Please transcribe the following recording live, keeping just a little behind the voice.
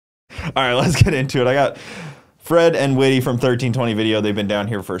All right, let's get into it. I got Fred and Witty from 1320 Video. They've been down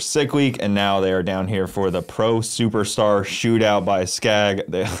here for Sick Week, and now they are down here for the Pro Superstar Shootout by Skag.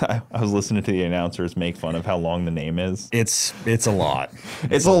 I was listening to the announcers make fun of how long the name is. It's a lot.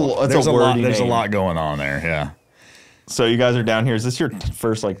 It's a wordy There's name. a lot going on there. Yeah. So you guys are down here. Is this your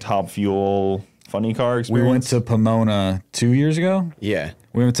first like Top Fuel funny car experience? We went to Pomona 2 years ago. Yeah.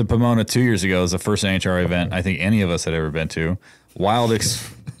 We went to Pomona 2 years ago. It was the first NHRA event I think any of us had ever been to.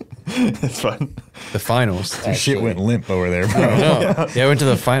 It's fun. The finals. Shit went limp over there, bro. Yeah, I went to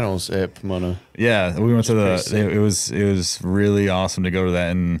the finals at Pomona. Yeah, we went to it was really awesome to go to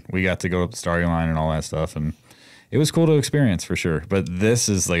that, and we got to go up the starting line and all that stuff, and it was cool to experience for sure. But this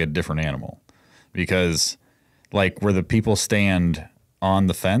is like a different animal because like where the people stand on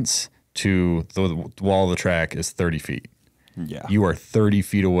the fence to the wall of the track is 30 feet. Yeah. You are 30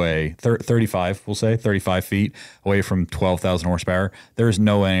 feet away, 35, we'll say, 35 feet away from 12,000 horsepower. There's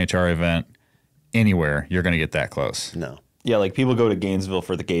no NHR event anywhere you're going to get that close. No. Yeah, like people go to Gainesville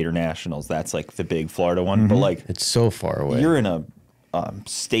for the Gator Nationals. That's like the big Florida one. But like It's so far away. you're in a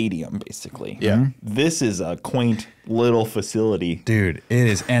stadium, basically. Yeah. This is a quaint little facility. Dude, it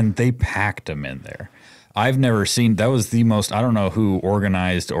is. And they packed them in there. I've never seen, that was the most, I don't know who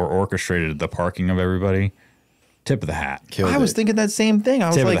organized or orchestrated the parking of everybody. Tip of the hat. I was thinking that same thing. I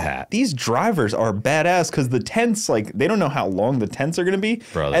was Tip of like, the hat. these drivers are badass because the tents, like, they don't know how long the tents are going to be.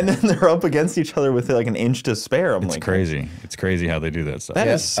 Brother. And then they're up against each other with like an inch to spare. I'm It's like, crazy. It's crazy how they do that stuff. That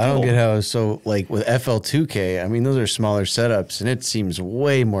Yeah, is I don't still- get how it's so like with FL2K. I mean, those are smaller setups, and it seems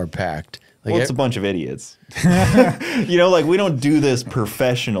way more packed. Like Well, it's a bunch of idiots. You know, like we don't do this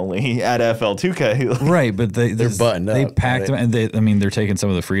professionally at FL2K. Right, but they're buttoned They up, packed right? them, and I mean, they're taking some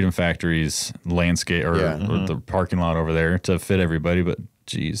of the Freedom Factory's landscape or, Yeah. or the parking lot over there to fit everybody. But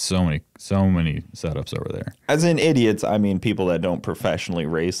geez, so many setups over there. As in idiots, I mean people that don't professionally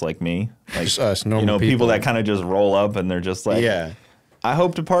race like me. Like Just us normal you know, people people. that kind of just roll up and they're just like, yeah, I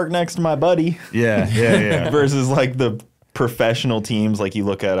hope to park next to my buddy. Yeah. Versus like the professional teams, like you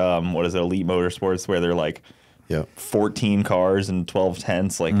look at what is it, Elite Motorsports, where they're like yep. 14 cars and 12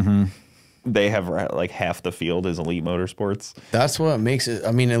 tents. Like they have like half the field is Elite Motorsports. That's what makes it.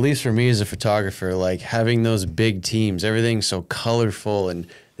 I mean, at least for me as a photographer, like having those big teams, everything's so colorful, and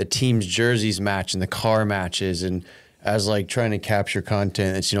the team's jerseys match, and the car matches, and as like trying to capture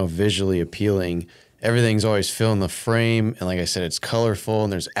content that's visually appealing. Everything's always filling the frame, and like I said, it's colorful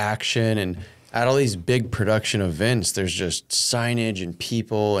and there's action, and at all these big production events, there's just signage and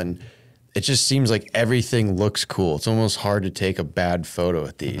people, and it just seems like everything looks cool. It's almost hard to take a bad photo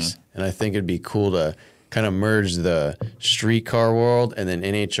at these. And I think it'd be cool to kind of merge the street car world and then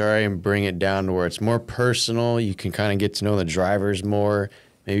NHRA and bring it down to where it's more personal. You can kind of get to know the drivers more.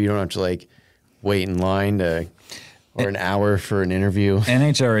 Maybe you don't have to like wait in line or an hour for an interview.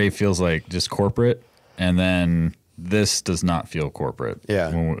 NHRA feels like just corporate, and then this does not feel corporate. Yeah.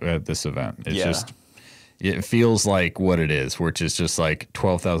 when at this event, it's just it feels like what it is, which is just like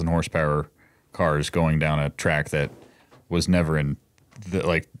 12,000 horsepower cars going down a track that was never in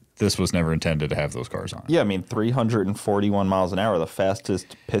like. This was never intended to have those cars on. Yeah, I mean 341 miles an hour, the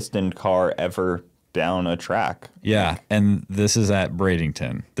fastest pistoned car ever down a track. Yeah, and this is at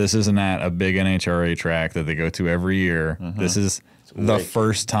Bradenton. This isn't at a big NHRA track that they go to every year. This is the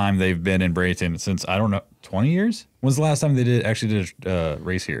first time they've been in Bradenton since, I don't know, 20 years? When's the last time they actually did a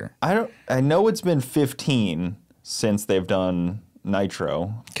race here? I know it's been 15 since they've done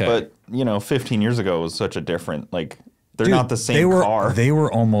Nitro. 'Kay. But, 15 years ago was such a different, like, they're not the same car. They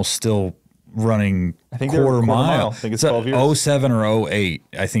were almost still running I think they were quarter mile. I think it's 12 years. 07 or 08,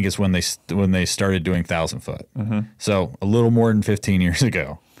 I think is when they started doing 1,000 foot. So a little more than 15 years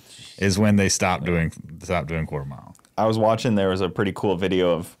ago is when they stopped doing quarter mile. I was watching, there was a pretty cool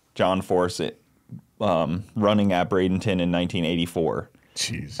video of John Force running at Bradenton in 1984.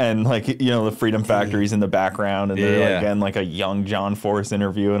 Jeez. And like, the Freedom Factory's in the background, and they're like, getting like a young John Force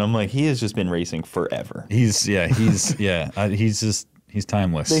interview, and I'm like, he has just been racing forever. He's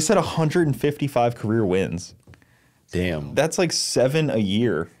timeless. They said 155 career wins. Damn. That's like 7 a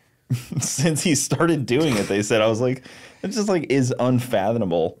year since he started doing it. They said, I was like, it just like is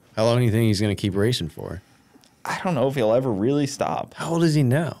unfathomable. How long do you think he's going to keep racing for? I don't know if he'll ever really stop. How old is he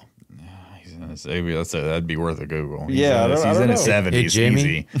now? That'd be worth a Google. He's Yeah, in, I he's don't in know. his 70s. Hey, Jamie?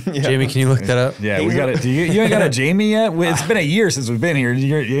 Easy. Jamie, can you look that up? Yeah, we got it. You ain't got a Jamie yet? It's been a year since we've been here.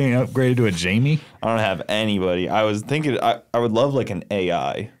 You ain't upgraded to a Jamie? I don't have anybody. I was thinking I would love like an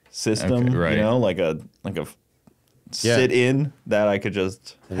AI system, Okay, right. like a sit in that I could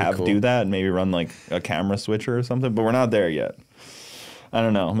just That'd be have cool. do that and maybe run like a camera switcher or something, but we're not there yet. I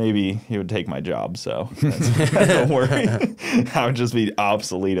don't know. Maybe he would take my job, so don't worry. I would just be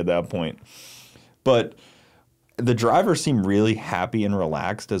obsolete at that point. But the drivers seem really happy and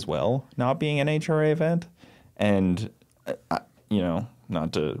relaxed as well, not being an NHRA event. And, you know,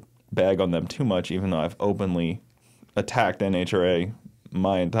 not to bag on them too much, even though I've openly attacked NHRA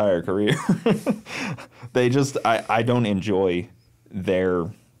my entire career. They just, I don't enjoy their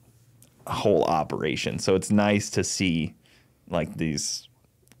whole operation. So it's nice to see like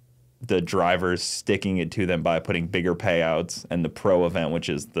the drivers sticking it to them by putting bigger payouts, and the pro event, which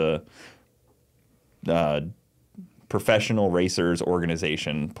is the professional racers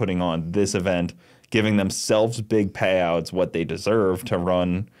organization, putting on this event, giving themselves big payouts, what they deserve to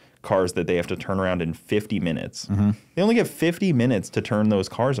run cars that they have to turn around in 50 minutes. They only get 50 minutes to turn those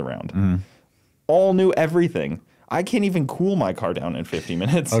cars around. All new everything. I can't even cool my car down in 50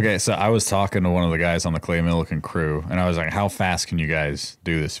 minutes. Okay, so I was talking to one of the guys on the Clay Millican crew, and I was like, how fast can you guys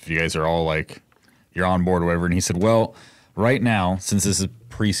do this? If you guys are all like, you're on board or whatever. And he said, well, right now, since this is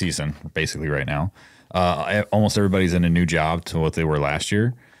preseason, basically right now, almost everybody's in a new job to what they were last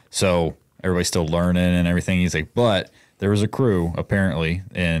year. So everybody's still learning and everything. He's like, but there was a crew apparently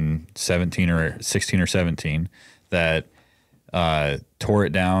in 16 or 17 that tore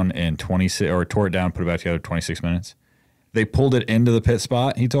it down in 26, or tore it down, put it back together 26 minutes. They pulled it into the pit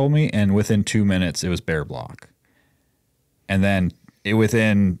spot, he told me, and within 2 minutes it was bare block. And then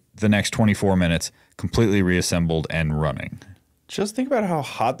within the next 24 minutes, completely reassembled and running. Just think about how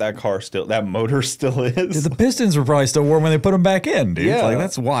hot that motor still is. Dude, the pistons were probably still warm when they put them back in, dude. Yeah. Like,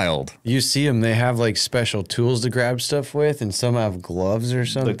 that's wild. You see them, they have like special tools to grab stuff with, and some have gloves or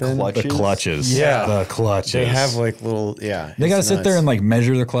something. clutches? The clutches. Yeah. The clutches. They have like little, yeah. They got to it's sit there nuts. and like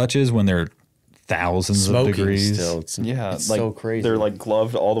measure the clutches when they're thousands Smoking of degrees. still. It's like so crazy. they're like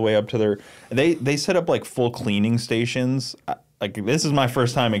gloved all the way up to their. They set up like full cleaning stations. Like, this is my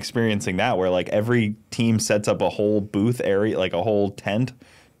first time experiencing that, where like every team sets up a whole booth area, like a whole tent,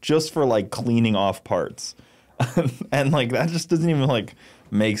 just for like cleaning off parts. And like that just doesn't even like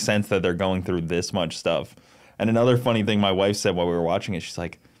make sense that they're going through this much stuff. And another funny thing my wife said while we were watching it, she's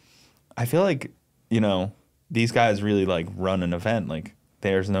like, I feel like, you know, these guys really like run an event. Like,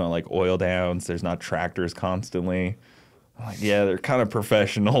 there's no like oil downs, there's not tractors constantly. I'm like, yeah, they're kind of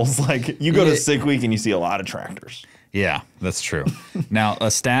professionals. Like, you go to Sick Week and you see a lot of tractors. Yeah, that's true. Now, a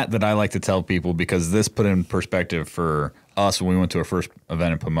stat that I like to tell people, because this put in perspective for us when we went to our first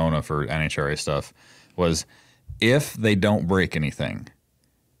event in Pomona for NHRA stuff, was if they don't break anything,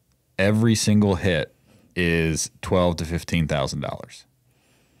 every single hit is $12,000 to $15,000.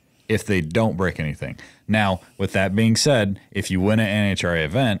 If they don't break anything. Now, with that being said, if you win an NHRA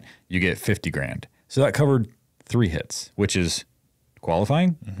event, you get 50 grand. So that covered 3 hits, which is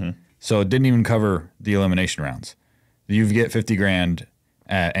qualifying. So it didn't even cover the elimination rounds. You get 50 grand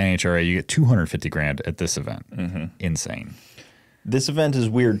at NHRA, you get 250 grand at this event. Insane. This event is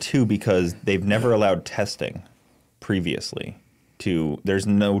weird too because they've never allowed testing previously. There's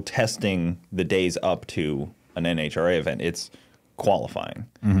no testing the days up to an NHRA event. It's qualifying.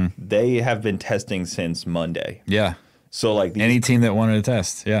 They have been testing since Monday. Yeah. So like Any team that wanted to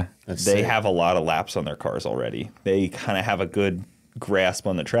test, yeah. they have a lot of laps on their cars already. They kind of have a good grasp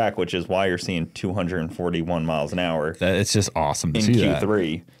on the track, which is why you're seeing 241 miles an hour. It's just awesome to in see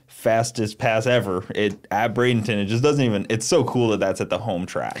Q3. Fastest pass ever at Bradenton. It just doesn't even. It's so cool that that's at the home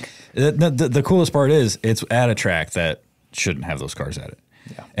track. The coolest part is it's at a track that shouldn't have those cars at it.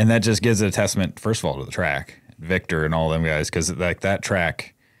 Yeah. And that just gives it a testament, first of all, to the track, Victor and all them guys, because like that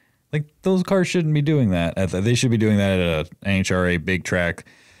track, like those cars shouldn't be doing that. They should be doing that at an NHRA big track,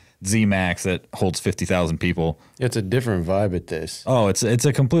 Z-Max that holds 50,000 people. It's a different vibe at this. Oh, it's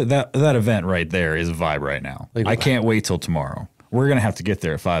a complete that event right there is a vibe right now. Like, I can't wait till tomorrow. We're gonna have to get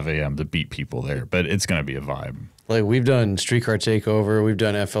there at 5 a.m. to beat people there, but it's gonna be a vibe. Like, we've done Streetcar Takeover, we've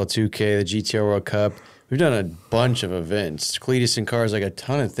done FL2K, the GTR World Cup. We've done a bunch of events. Cletus and Cars, like a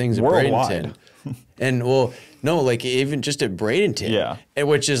ton of things at Worldwide. Bradenton. And well, no, like even just at Bradenton. Yeah. And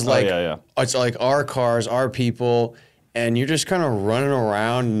which is like, yeah. It's like our cars, our people, and you're just kind of running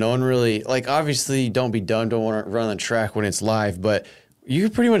around. No one really, like, obviously don't be dumb, don't want to run on the track when it's live, but you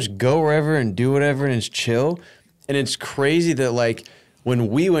can pretty much go wherever and do whatever and it's chill. And it's crazy that like when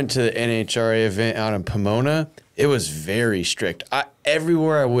we went to the NHRA event out in Pomona, it was very strict.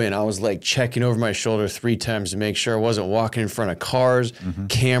 Everywhere I went, I was like checking over my shoulder 3 times to make sure I wasn't walking in front of cars,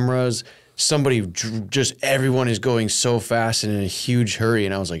 cameras. Just everyone is going so fast and in a huge hurry.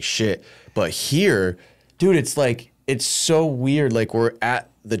 And I was like, shit. But here, dude, it's like, it's so weird. Like we're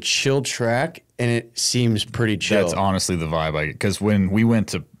at the chill track and it seems pretty chill. That's honestly the vibe. Because when we went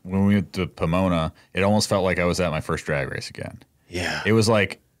to Pomona, it almost felt like I was at my first drag race again. Yeah. It was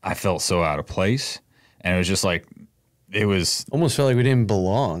like I felt so out of place, and it was just like it was almost felt like we didn't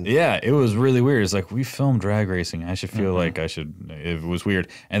belong. Yeah, it was really weird. It's like we filmed drag racing. I should feel like I should. It was weird.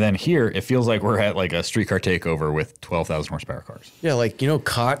 And then here, it feels like we're at like a streetcar takeover with 12,000 horsepower cars. Yeah, like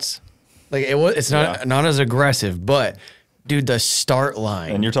COTS. Like it's not as aggressive, but dude, the start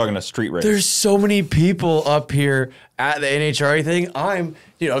line. And you're talking a street race. There's so many people up here at the NHRA thing.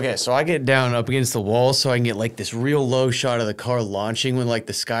 Dude, okay, so I get down up against the wall so I can get like this real low shot of the car launching with like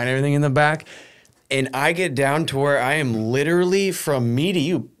the sky and everything in the back. And I get down to where I am literally from me to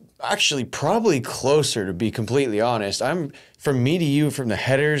you, actually probably closer to be completely honest. I'm from me to you, from the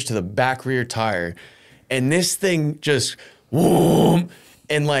headers to the back rear tire. And this thing just, whoom,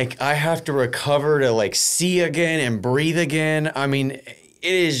 and like I have to recover to like see again and breathe again. I mean, it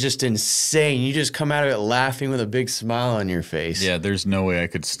is just insane. You just come out of it laughing with a big smile on your face. Yeah, there's no way I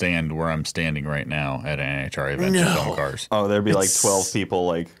could stand where I'm standing right now at an NHRA event with film cars. Oh, there'd be like 12 people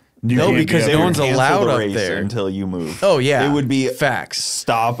like... No, because no one's allowed up there until you move. Oh yeah, it would be facts.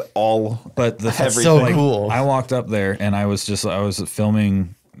 Stop all. But that's so cool. I walked up there and I was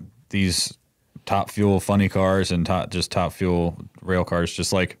filming these top fuel funny cars and top fuel rail cars,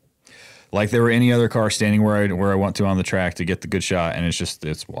 just like there were any other car standing where I want to on the track to get the good shot, and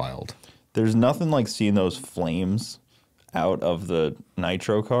it's wild. There's nothing like seeing those flames out of the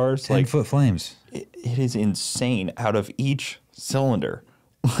nitro cars. 10-foot flames. It is insane out of each cylinder.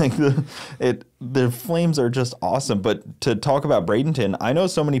 Like the flames are just awesome. But to talk about Bradenton, I know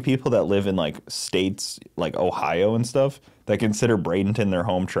so many people that live in like states like Ohio and stuff that consider Bradenton their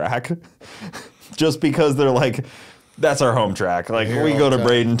home track, just because they're like, that's our home track. Like we go to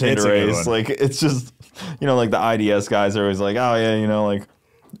Bradenton to race. Like it's just, like the IDS guys are always like, oh yeah, like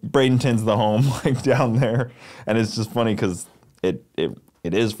Bradenton's the home, like down there. And it's just funny because it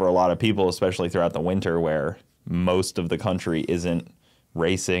is for a lot of people, especially throughout the winter where most of the country isn't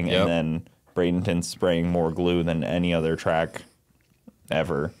racing, and then Bradenton's spraying more glue than any other track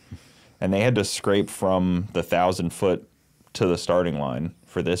ever. And they had to scrape from the 1,000-foot to the starting line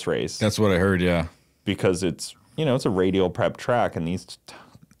for this race. That's what I heard, yeah. Because it's, it's a radial prep track, and these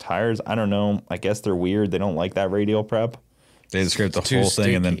tires, I don't know, I guess they're weird. They don't like that radial prep. They had to scrape the whole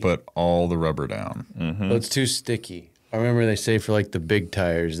thing and then put all the rubber down. Mm-hmm. Well, it's too sticky. I remember they say for like the big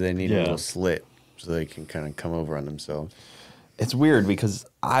tires, they need a little slit so they can kind of come over on themselves. It's weird because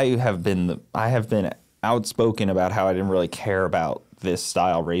I have been outspoken about how I didn't really care about this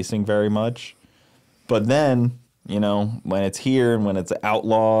style racing very much. But then, when it's here and when it's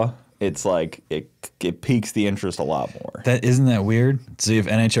outlaw, it's like it piques the interest a lot more. Isn't that weird? See, if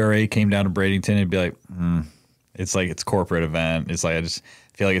NHRA came down to Bradenton, it'd be like, it's like it's corporate event. It's like I just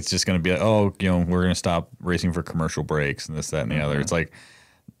feel like it's just going to be like, oh, we're going to stop racing for commercial breaks and this, that, and the other. It's like.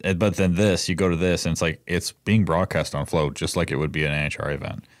 But then you go to this, and it's like it's being broadcast on Flow just like it would be an NHRA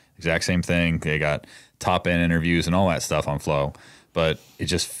event. Exact same thing. They got top-end interviews and all that stuff on Flow. But it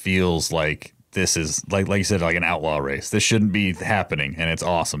just feels like this is, like you said, like an outlaw race. This shouldn't be happening, and it's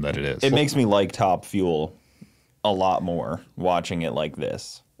awesome that it is. It makes me like Top Fuel a lot more watching it like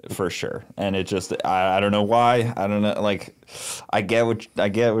this, for sure. And it just, I don't know why. I don't know. Like, I get what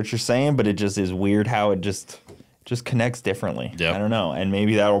you're saying, but it just is weird how it just connects differently. Yep. I don't know. And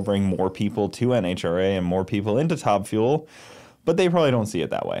maybe that'll bring more people to NHRA and more people into Top Fuel, but they probably don't see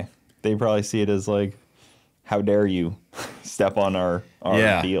it that way. They probably see it as like, how dare you step on our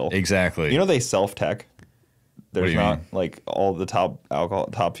deal. Exactly. They self-tech. There's not mean? Like all the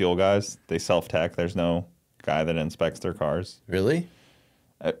Top Fuel guys, they self-tech. There's no guy that inspects their cars. Really?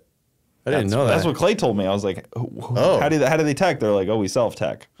 I didn't know that. That's what Clay told me. I was like, how do they tech? They're like, we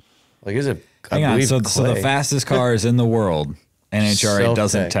self-tech. Like, is it? Hang on. So the fastest cars in the world, NHRA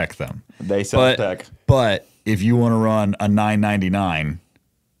doesn't tech them. They self-tech. But if you want to run a 999,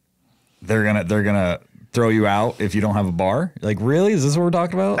 they're gonna throw you out if you don't have a bar. Like, really? Is this what we're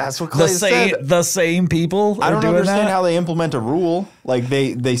talking about? That's what Clay said. The same people. I don't understand how they implement a rule. Like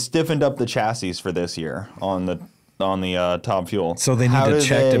they stiffened up the chassis for this year on the Top Fuel. So they need to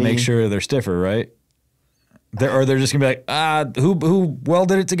check to make sure they're stiffer, right? They're just gonna be like, who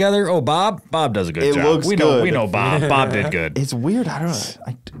welded it together? Oh, Bob. Bob does a good job. Looks good. We know Bob. Bob did good. It's weird. I don't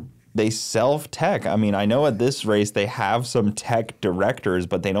know. They self-tech. I mean, I know at this race they have some tech directors,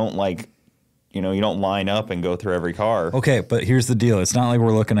 but they don't like, you don't line up and go through every car. Okay, but here's the deal. It's not like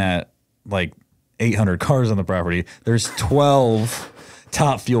we're looking at like 800 cars on the property. There's 12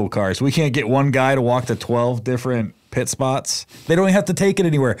 Top Fuel cars. We can't get one guy to walk to 12 different pit spots. They don't even have to take it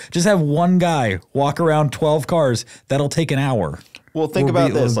anywhere. Just have one guy walk around 12 cars. That'll take an hour. Well, think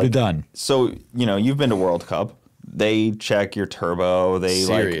about this. It'll be done. So, you've been to World Cup. They check your turbo. They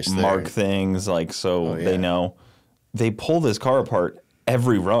mark things they know. they pull this car apart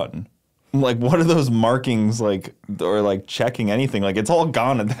every run. Like, what are those markings like, or like checking anything? Like, it's all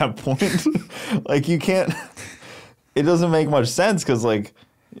gone at that point. Like, you can't. It doesn't make much sense because like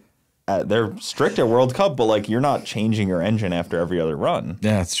they're strict at World Cup, but like you're not changing your engine after every other run.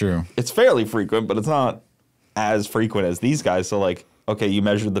 Yeah, that's true. It's fairly frequent, but it's not as frequent as these guys. So like, okay, you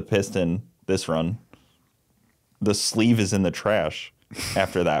measured the piston this run. The sleeve is in the trash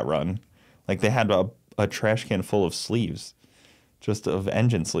after that run. Like they had a trash can full of sleeves, just of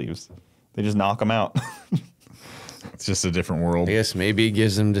engine sleeves. They just knock them out. It's just a different world. I guess maybe it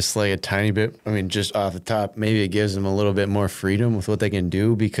gives them just like a tiny bit. I mean, just off the top, maybe it gives them a little bit more freedom with what they can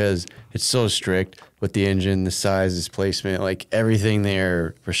do because it's so strict with the engine, the size, displacement, like everything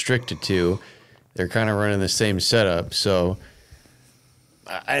they're restricted to. They're kind of running the same setup. So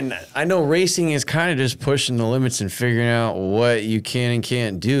I know racing is kind of just pushing the limits and figuring out what you can and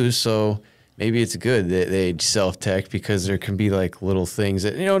can't do. So maybe it's good that they self-tech because there can be like little things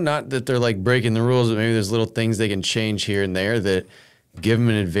that, you know, not that they're like breaking the rules, but maybe there's little things they can change here and there that give them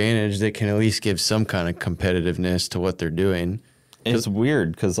an advantage that can at least give some kind of competitiveness to what they're doing. It's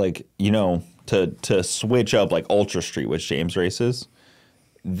weird because like, you know, to switch up like Ultra Street, which James races,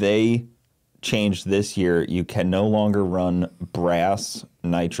 they changed this year. You can no longer run brass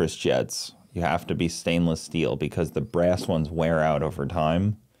nitrous jets. You have to be stainless steel because the brass ones wear out over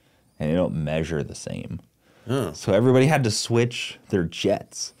time and they don't measure the same. Oh. So everybody had to switch their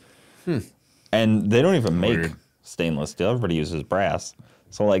jets. And they don't even make stainless steel. Everybody uses brass.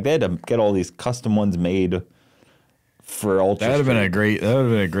 So like they had to get all these custom ones made for Ultra That would have Street.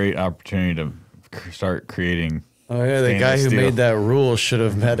 been a great opportunity to start creating. Oh yeah, the guy who made that rule should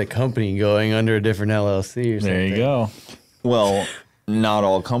have had a company going under a different LLC or something. There you go. Well, not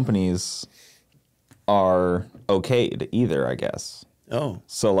all companies are okayed either, I guess. Oh,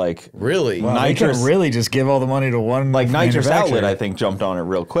 So like really? Wow, they could really just give all the money to one. like Nitrous manufacturer. Outlet, I think jumped on it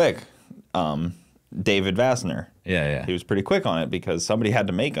real quick. David Vassner. Yeah. He was pretty quick on it because somebody had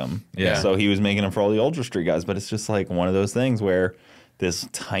to make them. Yeah. So he was making them for all the Ultra Street guys. But it's just like one of those things where this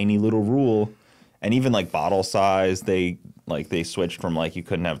tiny little rule, and even like bottle size, they switched from like you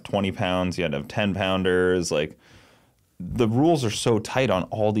couldn't have 20 pounds, you had to have 10 pounders. Like the rules are so tight on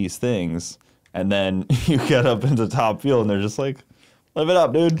all these things. And then you get up into top field and they're just like, live it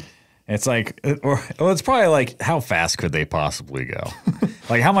up, dude. It's like, it's probably like, how fast could they possibly go?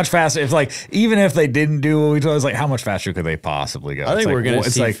 Like, how much faster? If like, even if they didn't do what we told, it's like, how much faster could they possibly go? I think It's we're like, gonna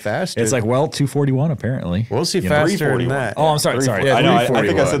see like, faster. It's like, well, 241 apparently. We'll see You know, faster than that. Oh, I'm sorry. Yeah, I know. I think I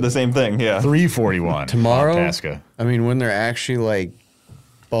 341. said the same thing. Yeah. 341 Tomorrow, on Tasca. I mean, when they're actually like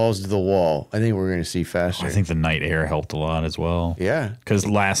balls to the wall, I think we're going to see faster. I think the night air helped a lot as well. Yeah. Because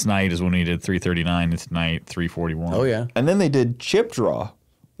last night is when we did 339. It's tonight 341. Oh, yeah. And then they did chip draw,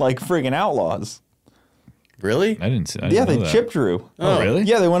 like friggin' Outlaws. Really? I didn't know They that. chip drew. Oh, really?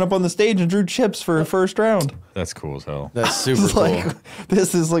 Yeah, they went up on the stage and drew chips for first round. That's cool as hell. That's super It's cool. like,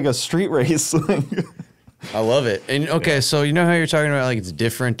 this is like a street race. I love it. And okay, so you know how you're talking about like it's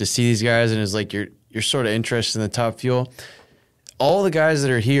different to see these guys and it's like you're sort of interested in the top fuel. All the guys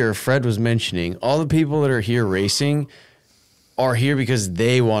that are here, Fred was mentioning, all the people that are here racing are here because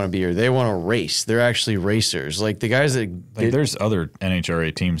they want to be here. They want to race. They're actually racers. Like the guys that Like, there's other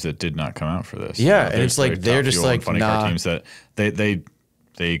NHRA teams that did not come out for this. Yeah, and there's it's like Top they're just Fuel and like, funny car nah. teams that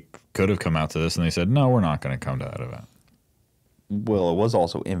they could have come out to this and they said, no, we're not going to come to that event. Well, it was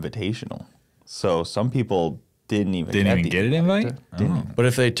also invitational. So some people didn't even Get an invite? Oh. But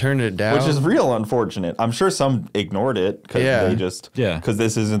if they turned it down, Which is real unfortunate. I'm sure some ignored it because they just because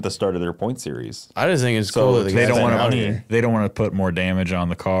this isn't the start of their point series. I just think it's So cool that the They guys don't are want out to. here. They don't want to put more damage on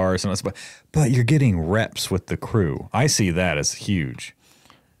the car, or something. But you're getting reps with the crew. I see that as huge.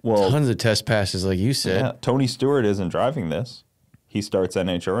 Well, Tons of test passes, like you said. yeah, Tony Stewart isn't driving this. He starts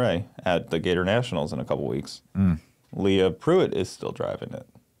NHRA at the Gator Nationals in a couple weeks. Leah Pruitt is still driving it.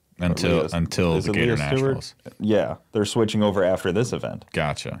 Until Is the it Gator Leah Stewart? Nationals. Yeah, they're switching over after this event,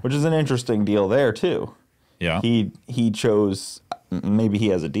 Gotcha. which is an interesting deal there too. Yeah. He chose, maybe he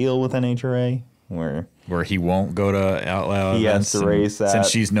has a deal with NHRA where Where he won't go to Outlaw He events has to and race at- since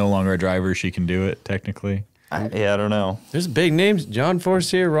she's no longer a driver, she can do it technically. I don't know. There's big names. John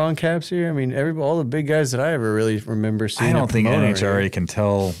Force here, Ron Capps here. I mean, all the big guys that I ever really remember seeing. I don't think promoting NHRA here. can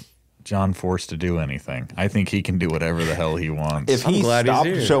tell John Force to do anything. I think he can do whatever the hell he wants. If I'm he glad he's stopped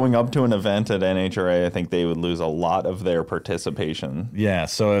here. showing up to an event at NHRA, I think they would lose a lot of their participation. Yeah,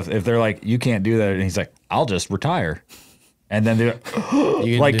 so if they're like, you can't do that, and he's like, I'll just retire. And then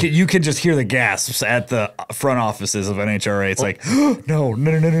you can just hear the gasps at the front offices of NHRA. It's like, no.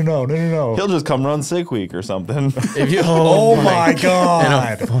 He'll just come run sick week or something. Oh my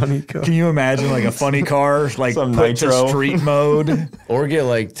God. In a funny car. Can you imagine like a funny car, like Some put nitro. to street mode? Or get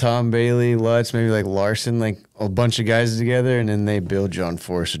like Tom Bailey, Lutz, maybe like Larson, like a bunch of guys together, and then they build John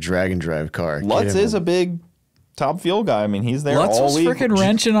Force a drag and drive car. Lutz is a big top fuel guy. I mean, he's there Lutz all was week. freaking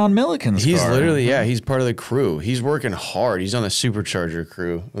wrenching on Milliken's He's car. literally, he's part of the crew. He's working hard. He's on the supercharger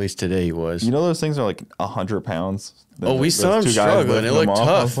crew. At least today he was. You know those things are like 100 pounds. Oh, we Those saw him two guys struggling. lifting It looked them off.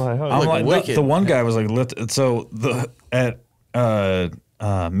 I was tough. like, oh, I'm Look like, wicked. the one guy was like lifted. So at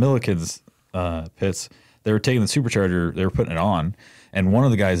Milliken's pits, they were taking the supercharger, they were putting it on, and one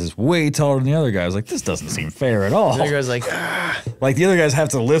of the guys is way taller than the other guy. I was like, this doesn't seem fair at all. The other guy's like, Like the other guys have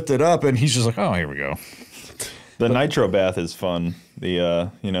to lift it up, and he's just like, oh, here we go. The nitro bath is fun.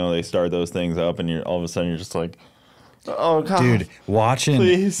 They start those things up, and all of a sudden you're just like, oh god, Dude, watching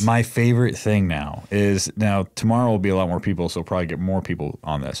Please. my favorite thing now tomorrow will be a lot more people, so we'll probably get more people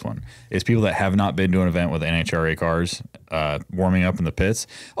on this one. Is people that have not been to an event with NHRA cars warming up in the pits.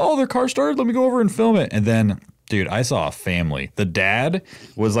 Oh, their car started. Let me go over and film it. And then, dude, I saw a family. The dad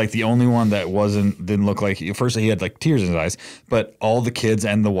was like the only one that didn't look like. First, he had like tears in his eyes, but all the kids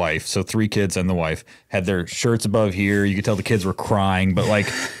and the wife, so 3 kids and the wife, had their shirts above here. You could tell the kids were crying, but like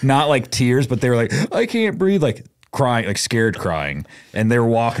not like tears, but they were like, I can't breathe, like crying, like scared crying. And they were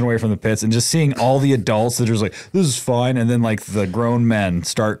walking away from the pits and just seeing all the adults that are just like, this is fine. And then like the grown men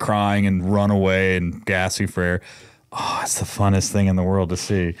start crying and run away and gasping for air. Oh, it's the funnest thing in the world to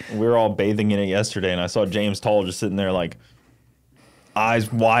see. We were all bathing in it yesterday, and I saw James Toll just sitting there like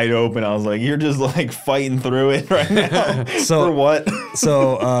eyes wide open. I was like, you're just like fighting through it right now. So for what?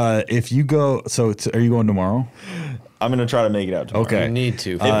 So if you go, are you going tomorrow? I'm gonna try to make it out tomorrow. Okay. you need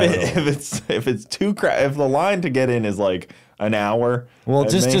to. If it's too if the line to get in is like an hour, Well, I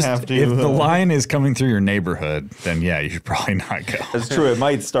just may have to, if the line is coming through your neighborhood, then yeah, you should probably not go. It's true. It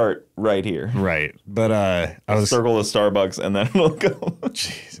might start right here. Right, but I was Circle the Starbucks, and then it'll go.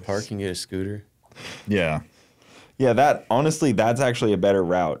 Park and get a scooter. yeah. Yeah, that's actually a better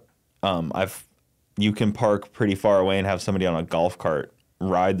route. You can park pretty far away and have somebody on a golf cart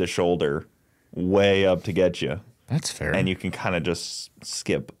ride the shoulder way up to get you. That's fair. And you can kind of just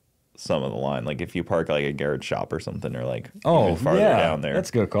skip some of the line. Like if you park like a garage shop or something, or like even farther down there. That's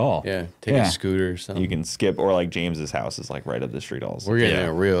a good call. Yeah, take a scooter or something. You can skip, or like James's house is like right up the street also. We're getting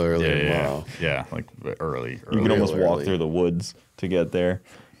there real early Yeah, tomorrow. yeah, like early. You can almost walk early. through the woods to get there.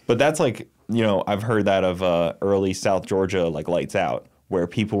 But that's like, I've heard that of early South Georgia, like lights out, where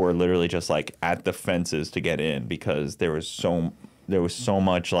people were literally just like at the fences to get in because there was so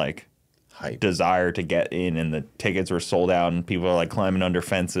much like Hype. desire to get in, and the tickets were sold out, and people are like climbing under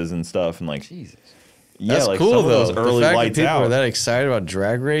fences and stuff, and like Jesus. yeah, That's like cool some of though. those early the fact lights that people out, are that excited about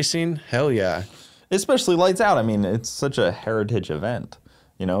drag racing, hell yeah. especially lights out. I mean, it's such a heritage event.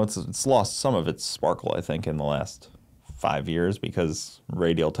 It's lost some of its sparkle, I think, in the last 5 years because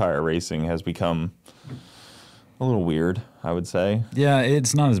radial tire racing has become a little weird, I would say. Yeah,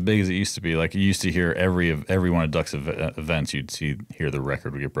 it's not as big as it used to be. Like you used to hear every one of Duck's events, you'd hear the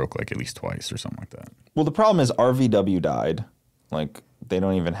record would get broke like at least twice or something like that. Well, the problem is RVW died. Like they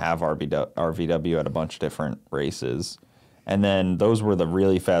don't even have RVW at a bunch of different races. And then those were the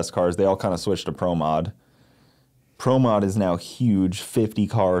really fast cars. They all kind of switched to Pro Mod. Pro Mod is now huge, 50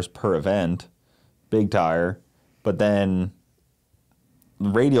 cars per event, big tire. But then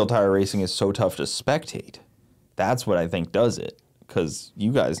radial tire racing is so tough to spectate. That's what I think does it, because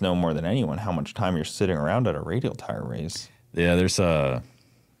you guys know more than anyone how much time you're sitting around at a radial tire race. Yeah, there's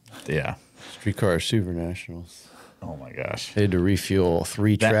Streetcar Super Nationals. Oh my gosh. They had to refuel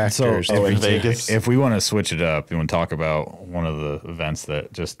 3 That- so- tractors. Oh, in every day. Vegas. If we want to switch it up, we want to talk about one of the events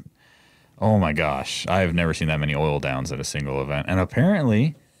that just, oh my gosh, I have never seen that many oil downs at a single event. And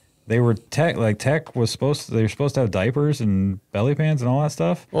apparently they were tech was they were supposed to have diapers and belly pans and all that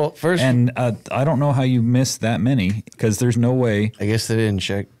stuff. Well, first, And I don't know how you missed that many, because there's no way. I guess they didn't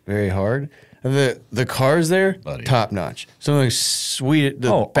check very hard. The cars there, Buddy. top notch. Some of the sweet,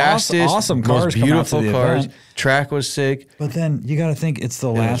 the Oh, fastest, awesome cars most come out to beautiful the cars. event. Track was sick. But then you got to think it's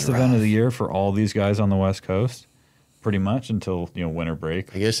the last event of the year for all these guys on the West Coast, pretty much until winter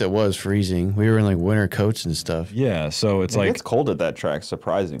break. I guess it was freezing. We were in like winter coats and stuff. Yeah, so it's It like gets cold at that track,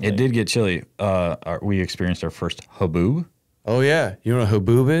 surprisingly. it did get chilly. We experienced our first haboob. Oh yeah, you know what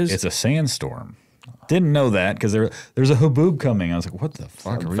haboob is? It's a sandstorm. Didn't know that because there's a haboob coming. I was like, what the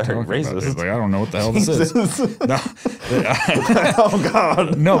fuck are we very talking about? racist. It's like, I don't know what the hell this is. No, Oh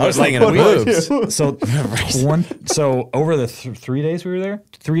God! no, I but was like thinking of boobs. so over the 3 days we were there,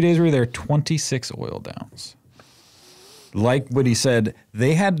 3 days we were there, 26 oil downs. like what he said,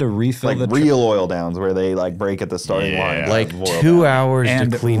 they had to refill Like real oil downs where they like break at the starting line. Like of oil 2 down. hours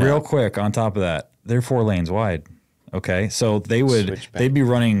and to clean real up. quick on top of that, they're 4 lanes wide. Okay, so Switch back. they'd be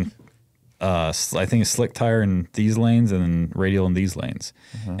running, I think a slick tire in these lanes and then radial in these lanes,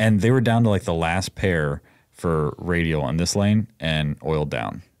 and they were down to like the last pair for radial on this lane and oiled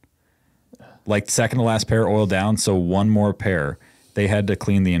down. Like second to last pair oiled down, so one more pair. They had to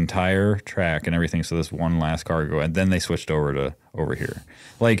clean the entire track and everything, so this one last car go, and then they switched over here.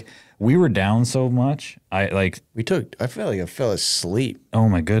 Like we were down so much, I felt like I fell asleep. oh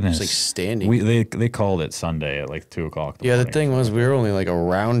my goodness, Just like standing. They called it Sunday at like 2:00. Yeah, the thing was we were only like a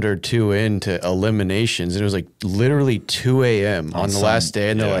round or two into eliminations, and it was like literally 2 a.m. on the last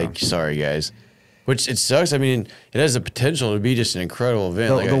day, and they're like, "Sorry, guys," which it sucks. I mean, it has the potential to be just an incredible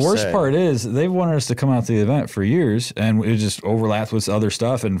event. The worst part is they've wanted us to come out to the event for years, and it just overlapped with other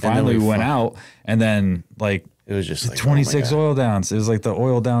stuff, and finally we went out, and then like. It was just like 26 oil downs. It was like the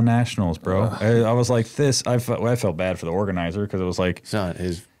oil down nationals, bro. I was like this. I felt bad for the organizer because it was like it's not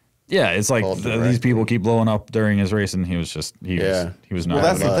his. Yeah, it's like these people keep blowing up during his race, and he was not. Well,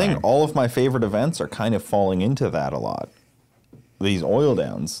 that's the thing. All of my favorite events are kind of falling into that a lot. These oil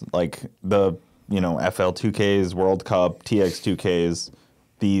downs, like the FL2Ks, World Cup, TX2Ks,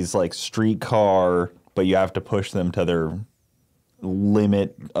 these like street car, but you have to push them to their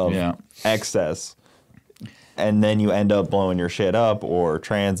limit of excess. And then you end up blowing your shit up, or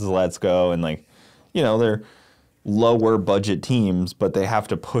Trans Let's Go, and like, they're lower budget teams, but they have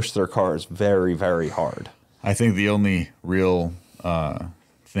to push their cars very, very hard. I think the only real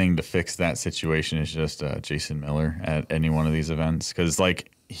thing to fix that situation is just Jason Miller at any one of these events, because like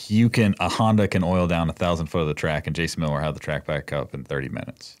a Honda can oil down 1,000 foot of the track, and Jason Miller have the track back up in 30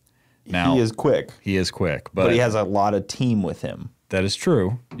 minutes. Now he is quick. But he has a lot of team with him. That is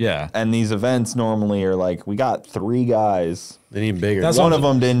true. Yeah. And these events normally are like, we got 3 guys. They need bigger. One of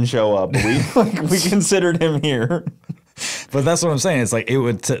them didn't show up. We considered him here. But that's what I'm saying. It's like it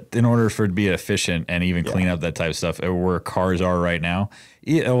would, in order for it to be efficient and even clean up that type of stuff, where cars are right now.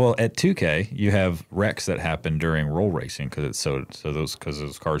 Well, at 2K, you have wrecks that happen during roll racing because those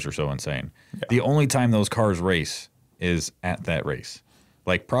cars are so insane. Yeah. The only time those cars race is at that race,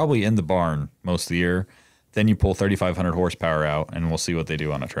 like probably in the barn most of the year. Then you pull 3,500 horsepower out, and we'll see what they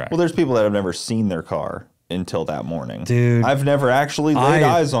do on a track. Well, there's people that have never seen their car until that morning. Dude. I've never actually laid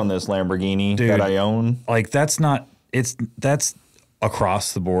eyes on this Lamborghini that I own. Like, that's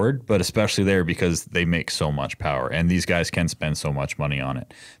across the board, but especially there because they make so much power, and these guys can spend so much money on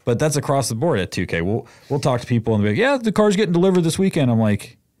it. But that's across the board at 2K. We'll talk to people and be like, yeah, the car's getting delivered this weekend. I'm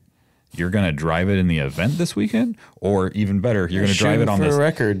like, you're going to drive it in the event this weekend? Or even better, you're going to drive it on this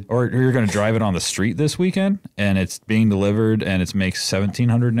record. Or you're going to drive it on the street this weekend, and it's being delivered, and it makes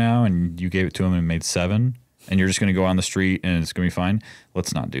 $1,700 now, and you gave it to them and it made $7,000, and you're just going to go on the street and it's going to be fine.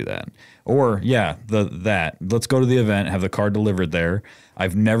 Let's not do that. Or let's go to the event, have the car delivered there.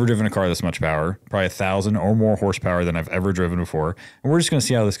 I've never driven a car this much power, probably 1,000 or more horsepower than I've ever driven before, and we're just going to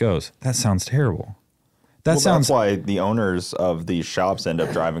see how this goes. That sounds terrible. That's why the owners of these shops end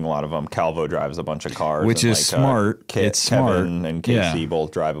up driving a lot of them. Calvo drives a bunch of cars. Which is smart. It's Kevin and Casey both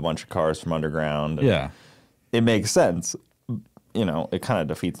drive a bunch of cars from underground. Yeah. It makes sense. It kind of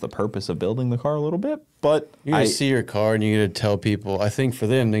defeats the purpose of building the car a little bit. But you're going to see your car and you're going to tell people, I think for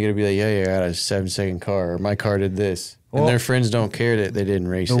them, they're going to be like, yeah, I got a 7-second car, or my car did this. Well, and their friends don't care that they didn't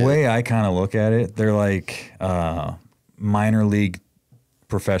race it. The way I kind of look at it, they're like minor league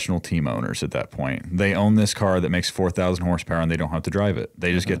professional team owners at that point. They own this car that makes 4,000 horsepower and they don't have to drive it.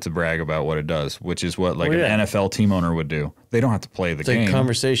 They just get to brag about what it does, which is what an NFL team owner would do. They don't have to play the game. It's a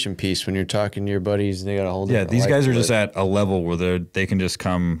conversation piece when you're talking to your buddies and they got a whole different these guys are just at a level where they can just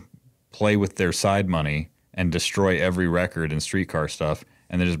come play with their side money and destroy every record in street car stuff,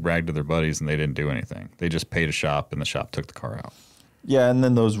 and they just brag to their buddies and they didn't do anything. They just paid a shop and the shop took the car out. Yeah, and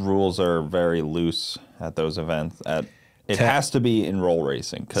then those rules are very loose at those events. It has to be in roll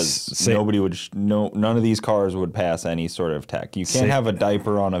racing because none of these cars would pass any sort of tech. You can't have a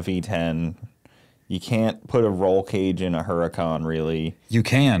diaper on a V10. You can't put a roll cage in a Huracan, really. You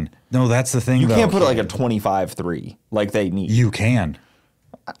can. No, that's the thing. You can't put like a 25.3 like they need. You can.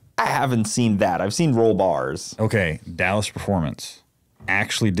 I haven't seen that. I've seen roll bars. Okay, Dallas Performance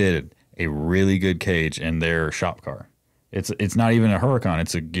actually did a really good cage in their shop car. It's not even a Huracan.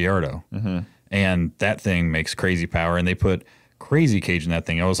 It's a Gallardo. Mm-hmm. And that thing makes crazy power, and they put crazy cage in that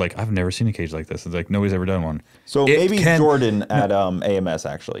thing. I was like, I've never seen a cage like this. It's like nobody's ever done one. So maybe Jordan at AMS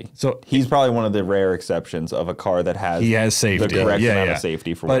actually. So he's probably one of the rare exceptions of a car that has safety. The correct amount of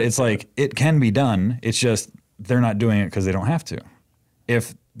safety for. But it's like it can be done. It's just they're not doing it because they don't have to.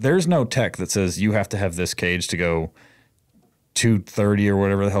 If there's no tech that says you have to have this cage to go 230 or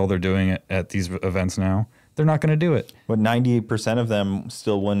whatever the hell they're doing at these events now. They're not going to do it. But 98% of them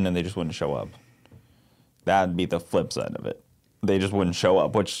still wouldn't, and they just wouldn't show up. That'd be the flip side of it. They just wouldn't show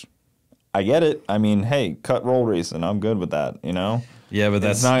up, which I get it. I mean, hey, cut roll racing. I'm good with that, you know? Yeah, but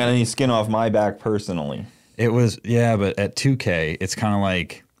that's it's not any skin off my back personally. It was, yeah, but at 2K, it's kind of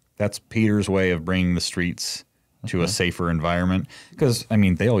like that's Peter's way of bringing the streets to a safer environment. Because, I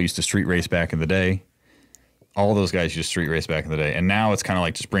mean, they all used to street race back in the day. All those guys used to street race back in the day. And now it's kind of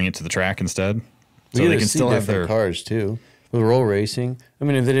like just bring it to the track instead. So they can still have their cars, too. With roll racing. I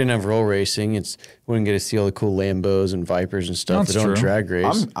mean, if they didn't have roll racing, wouldn't get to see all the cool Lambos and Vipers and stuff that don't drag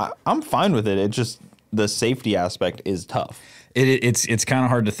race. I'm fine with it. It just, the safety aspect is tough. It's kind of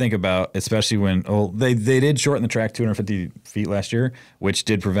hard to think about, especially when they did shorten the track 250 feet last year, which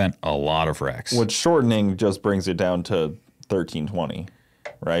did prevent a lot of wrecks. Which shortening just brings it down to 1320,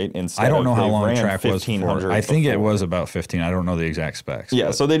 right? Instead I don't know of how they long the ran track was before. I think it was about 15. I don't know the exact specs.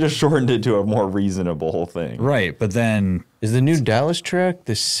 Yeah, so they just shortened it to a more reasonable thing. Right, but then is the new Dallas track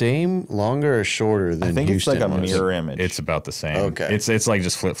the same, longer, or shorter than Houston? I think it's like a mirror image. It's about the same. Okay, it's like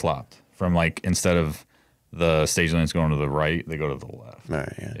just flip flopped from like instead of the stage lanes going to the right, they go to the left. All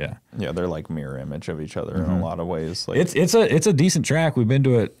right, yeah, they're like mirror image of each other in a lot of ways. Like, it's a decent track. We've been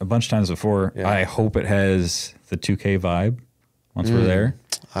to it a bunch of times before. Yeah. I hope it has the 2K vibe once we're there.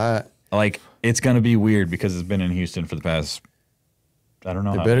 Like it's gonna be weird because it's been in Houston for the past. I don't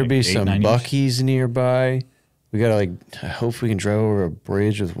know. There better be some Buc-ee's nearby. We gotta I hope we can drive over a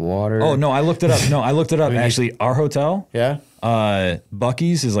bridge with water. Oh no, I looked it up. Actually, our hotel. Yeah.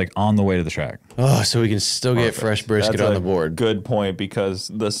 Buc-ee's is like on the way to the track. Oh, so we can still get fresh brisket on the board. Good point, because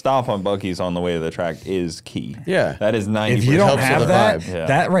the stop on Buc-ee's on the way to the track is key. Yeah. That is 90%. If you don't have that,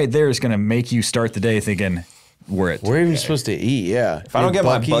 that right there is going to make you start the day thinking, we're even supposed to eat, yeah. If I don't get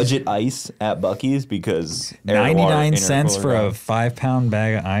my budget ice at Buc-ee's because 99 cents for a 5-pound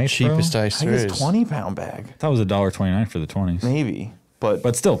bag of ice, cheapest ice there is. I think it's 20-pound bag. That was $1.29 for the 20s. Maybe,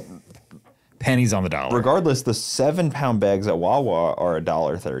 but still. Pennies on the dollar. Regardless, the 7-pound bags at Wawa are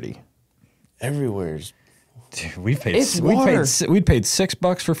 $1.30. Everywhere's. Dude, we paid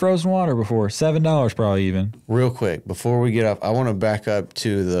 $6 for frozen water before. $7 probably even. Real quick, before we get up, I want to back up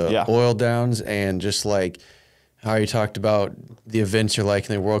to the oil downs and just like how you talked about the events you're like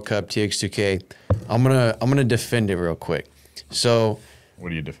in the World Cup TX2K. I'm gonna defend it real quick. So.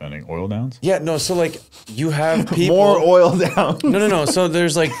 What are you defending? Oil downs? Yeah, no, so like you have people more oil downs. No. So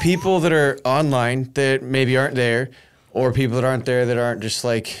there's like people that are online that maybe aren't there, or people that aren't there that aren't just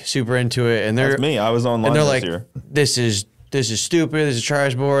like super into it. And that's me. I was online and they're this like, year. This is stupid, this is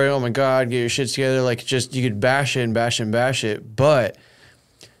trash boring, oh my god, get your shit together. Like just you could bash it and bash it and bash it. But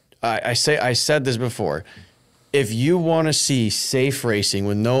I said this before. If you want to see safe racing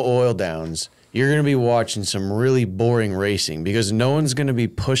with no oil downs, you're going to be watching some really boring racing because no one's going to be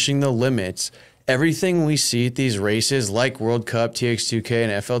pushing the limits. Everything we see at these races, like World Cup, TX2K,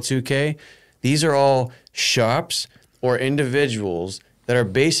 and FL2K, these are all shops or individuals that are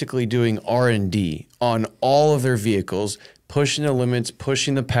basically doing R&D on all of their vehicles, pushing the limits,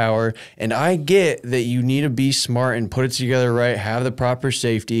 pushing the power. And I get that you need to be smart and put it together right, have the proper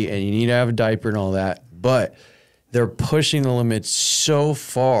safety, and you need to have a diaper and all that. But they're pushing the limits so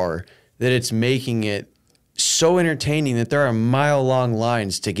far that it's making it so entertaining that there are mile-long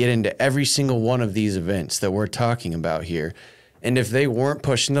lines to get into every single one of these events that we're talking about here. And if they weren't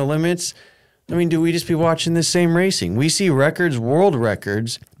pushing the limits, I mean, do we just be watching the same racing? We see records, world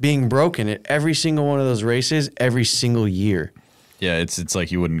records, being broken at every single one of those races every single year. Yeah, it's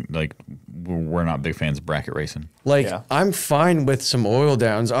like you wouldn't, like, we're not big fans of bracket racing. Like, I'm fine with some oil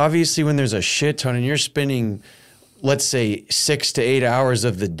downs. Obviously, when there's a shit ton and you're spending, let's say, 6 to 8 hours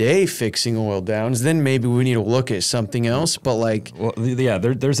of the day fixing oil downs, then maybe we need to look at something else. But like, well, yeah,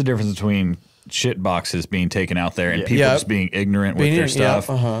 there's a difference between shit boxes being taken out there and people just being ignorant with their stuff.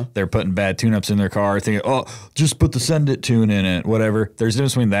 They're putting bad tune-ups in their car, thinking, oh, just put the send it tune in it, whatever. There's a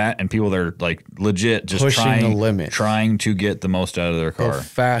difference between that and people that are like legit just pushing the limit, trying to get the most out of their car. Go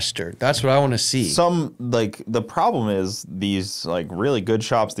faster. That's what I want to see. Some, like, the problem is these like really good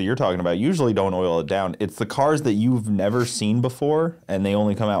shops that you're talking about usually don't oil it down. It's the cars that you've never seen before and they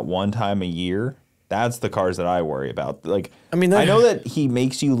only come out one time a year. That's the cars that I worry about. Like, I mean, I know that he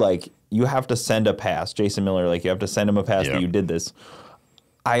makes you like, you have to send a pass. Jason Miller, like, you have to send him a pass that you did this.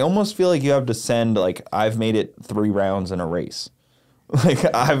 I almost feel like you have to send, like, I've made it 3 rounds in a race.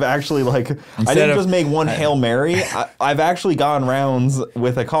 Like I've actually I didn't just make one Hail Mary. I've actually gone rounds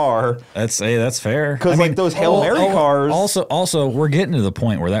with a car. That's fair. Because like those Hail Mary cars. Also, we're getting to the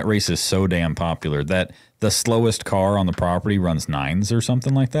point where that race is so damn popular that the slowest car on the property runs 9s or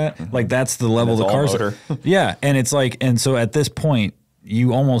something like that. Mm-hmm. Like that's the level the cars are. Yeah, and it's like, and so at this point,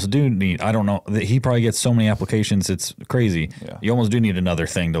 you almost do need, I don't know, he probably gets so many applications, it's crazy. Yeah. You almost do need another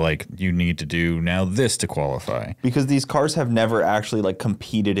thing to like, you need to do now this to qualify. Because these cars have never actually like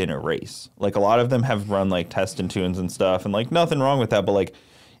competed in a race. Like a lot of them have run like test and tunes and stuff, and like nothing wrong with that, but like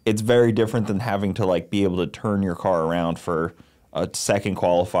it's very different than having to like be able to turn your car around for a second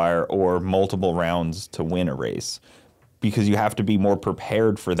qualifier or multiple rounds to win a race, because you have to be more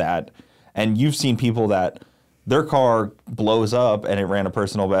prepared for that. And you've seen people that their car blows up and it ran a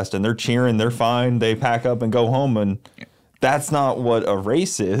personal best and they're cheering, they're fine, they pack up and go home, and that's not what a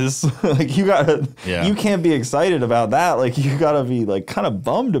race is. Like you can't be excited about that. Like you gotta be like kind of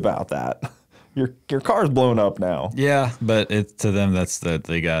bummed about that. Your car's blown up now. Yeah, but to them that's that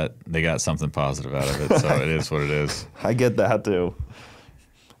they got something positive out of it, so it is what it is. I get that too.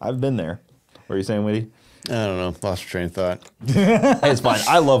 I've been there. What are you saying, Witty? I don't know. Lost your train of thought. It's fine.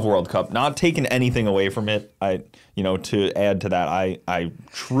 I love World Cup. Not taking anything away from it. To add to that, I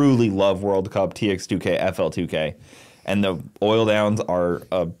truly love World Cup, TX2K, FL2K, and the oil downs are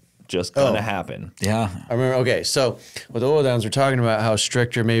just gonna happen. Yeah, I remember. Okay, so with the oil downs, we're talking about how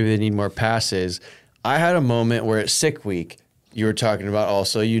stricter. Maybe they need more passes. I had a moment where at Sick Week, you were talking about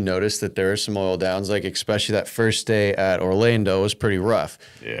also, you noticed that there are some oil downs, like especially that first day at Orlando was pretty rough.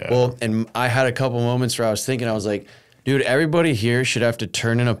 Yeah. Well, and I had a couple moments where I was thinking, I was like, dude, everybody here should have to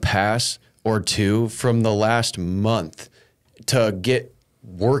turn in a pass or two from the last month to get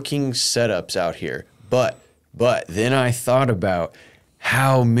working setups out here. But then I thought about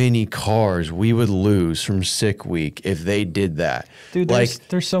how many cars we would lose from Sick Week if they did that. Dude,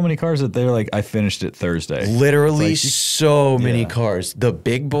 there's so many cars that they're like, I finished it Thursday. Literally like, so many cars. The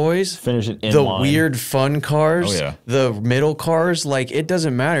big boys, finish it in the line. Weird fun cars, oh, yeah. The middle cars, like it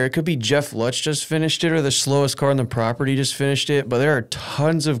doesn't matter. It could be Jeff Lutz just finished it or the slowest car on the property just finished it, but there are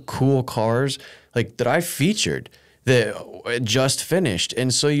tons of cool cars like that I featured that just finished.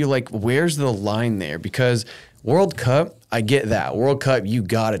 And so you like, where's the line there? Because World Cup, I get that. World Cup, you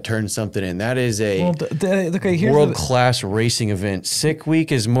got to turn something in. That is a world-class racing event. Sick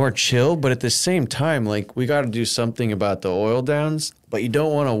Week is more chill, but at the same time, like we got to do something about the oil downs, but you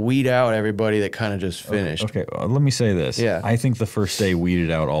don't want to weed out everybody that kind of just finished. Okay, let me say this. Yeah. I think the first day weeded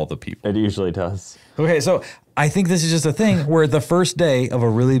out all the people. It usually does. Okay, so I think this is just a thing where the first day of a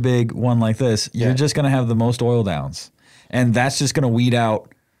really big one like this, you're just going to have the most oil downs. And that's just going to weed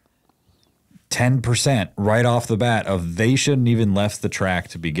out 10% right off the bat of they shouldn't even left the track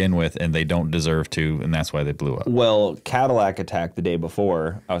to begin with, and they don't deserve to, and that's why they blew up. Well, Cadillac attacked the day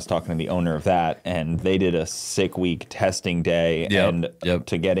before. I was talking to the owner of that, and they did a Sick Week testing day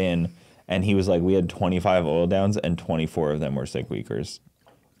to get in, and he was like, we had 25 oil downs, and 24 of them were Sick Weekers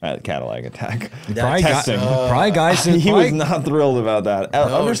at Cadillac Attack. Probably guys. He was not thrilled about that.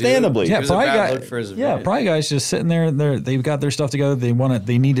 Understandably. Dude, probably guys just sitting there. They've got their stuff together.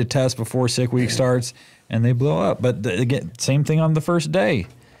 They need to test before Sick Week starts, and they blow up. But again, same thing on the first day.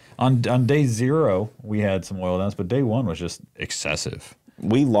 On day 0, we had some oil downs, but day 1 was just excessive.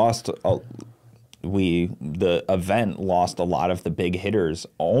 We lost. The event lost a lot of the big hitters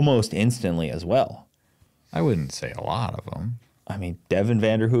almost instantly as well. I wouldn't say a lot of them. I mean, Devin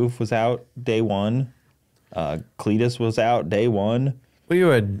Vanderhoof was out day 1. Cletus was out day 1.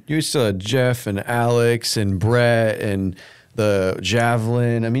 Well, you still had Jeff and Alex and Brett and the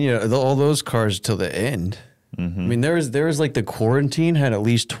Javelin. I mean, all those cars till the end. Mm-hmm. I mean, there was like the quarantine had at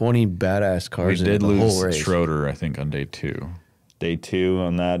least 20 badass cars. We did the lose whole race. Schroeder, I think, on day 2. Day 2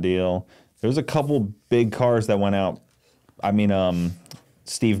 on that deal. There was a couple big cars that went out. I mean,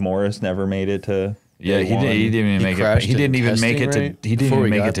 Steve Morris never made it to. Yeah, he didn't even make it. He didn't even make it to. He didn't even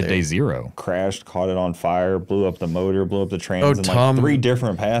make it to day 0. Crashed, caught it on fire, blew up the motor, blew up the trans in like 3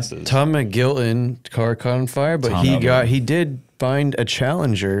 different passes. Tom McGilton car caught on fire, but he did find a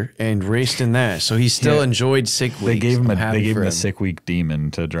Challenger and raced in that, so he still enjoyed Sick Week. They gave him a Sick Week demon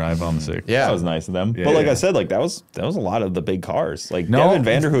to drive on the Sick. Yeah, that was nice of them. Yeah, but like I said, like that was a lot of the big cars. Like Devin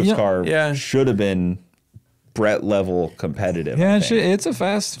Vanderhoof's car should have been Brett level competitive. Yeah, it's a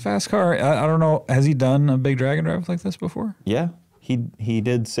fast car. I don't know. Has he done a big drag and drive like this before? Yeah, he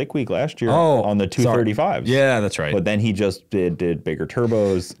did Sick Week last year on the 235s. Yeah, that's right. But then he just did bigger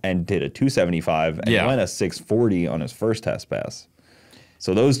turbos and did a 275 and went a 640 on his first test pass.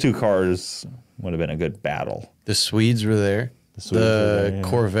 So those 2 cars would have been a good battle. The Swedes were there. The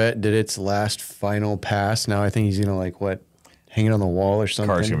Corvette did its last final pass. Now I think he's gonna hanging on the wall or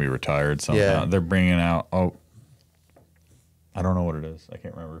something. Car's gonna be retired somehow. Yeah. They're bringing out. Oh, I don't know what it is. I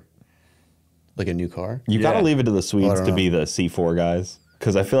can't remember. Like a new car? You got to leave it to the Swedes don't to know. be the C4 guys.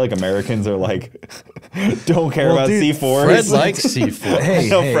 Because I feel like Americans are like, don't care about dude, C4s. Fred likes C4. Hey,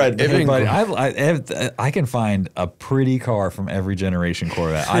 know hey, Fred. everybody, I can find a pretty car from every generation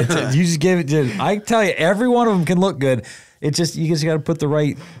Corvette. You just give it to. I tell you, every one of them can look good. It's just you just got to put the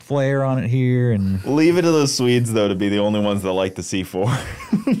right flair on it here, and Leave it to the Swedes though to be the only ones that like the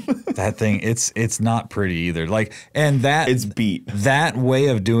C4. that thing. It's not pretty either. Like, and that It's beat. that way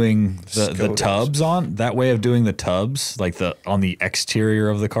of doing the Skodas. tubs on that way of doing the tubs like the on the exterior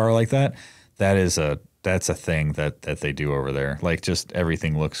of the car like that. That's a thing that they do over there. Like just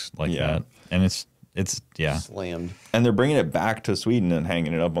everything looks like Yeah. that, and it's yeah, Slammed. And they're bringing it back to Sweden and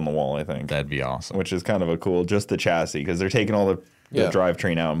hanging it up on the wall, I think. that'd be awesome. Which is kind of a cool, just the chessy, because they're taking all the Yeah.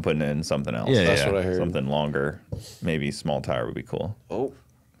 drivetrain out and putting it in something else. Yeah, That's what I heard. Something longer. Maybe small tire would be cool. Oh.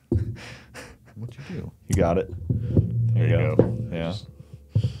 What'd you do? You got it. There you go. Yeah.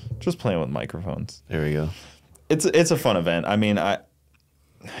 Just playing with microphones. There we go. It's a fun event. I mean,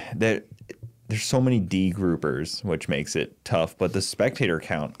 there's so many D groupers, which makes it tough. But the spectator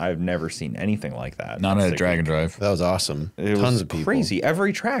count, I've never seen anything like that. Not at a drag and drive. That was awesome. It Tons was of people. crazy.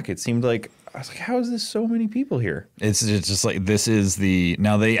 Every track, it seemed like I was like, how is this so many people here? It's just like this is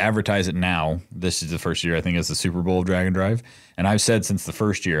now they advertise it now. This is the first year I think it's the Super Bowl of drag and drive, and I've said since the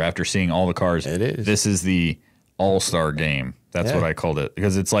first year after seeing all the cars, It is. This is the all-star game. That's Yeah. what I called it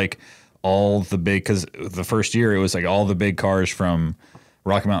because it's like all the big because the first year it was like all the big cars from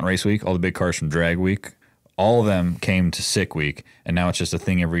Rocky Mountain Race Week, all the big cars from Drag Week. All of them came to Sick Week, and now it's just a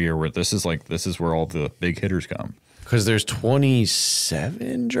thing every year where this is where all the big hitters come. Because there's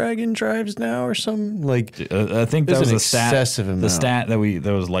 27 Dragon Drives now or something. Like, I think that There's was an the stat. excessive amount. The stat that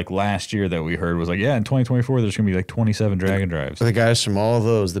was like last year that we heard was like, yeah, in 2024 there's gonna be like 27 Dragon Drives. the guys from all of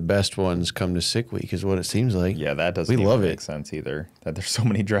those, the best ones come to Sick Week, is what it seems like. Yeah, that doesn't We even love make it. sense either. That there's so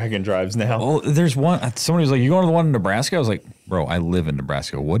many Dragon Drives now. Oh, there's one. Somebody was like, "You going to the one in Nebraska?" I was like, "Bro, I live in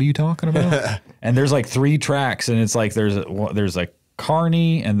Nebraska. What are you talking about?" And there's like 3 tracks, and it's like there's like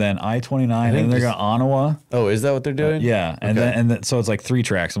Kearney, and then I-29, and then they're going to Ottawa. Oh, is that what they're doing? Yeah, and then so it's like 3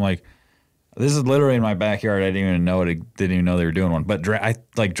 tracks. I'm like, this is literally in my backyard. I didn't even know it. Didn't even know they were doing one. But I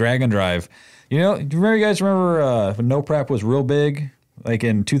like Drag and Drive. You know, do you remember when No Prep was real big, like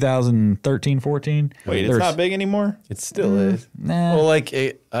in 2013, 14? Wait, it's not big anymore? It still is. Nah. Well, like,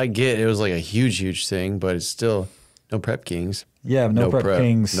 I get it was like a huge thing, but it's still no Prep Kings. Yeah, no, No prep, prep.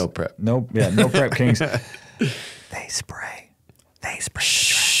 kings. No prep. No, yeah, no prep kings. They spray. They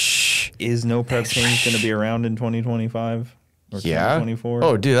spray. Is No Prep Kings going to be around in 2025 or Yeah. 2024?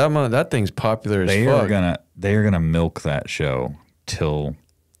 Oh, dude, that thing's popular as They fuck. are gonna milk that show till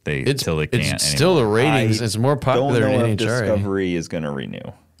they can't. It's still the anymore. ratings. It's more popular don't know in if NHRA. Discovery is going to renew.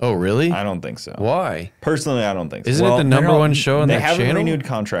 Oh, really? I don't think so. Why? Personally, I don't think so. Isn't Well, it the they're number not- one show on They that haven't channel? renewed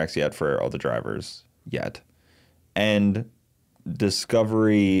contracts yet for all the drivers yet. And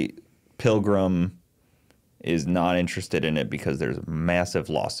Discovery Pilgrim is not interested in it because there's a massive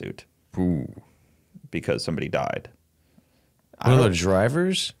lawsuit Ooh. because somebody died. One of the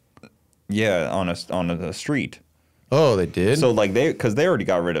drivers? Yeah, on a street. Oh, they did? So like because they already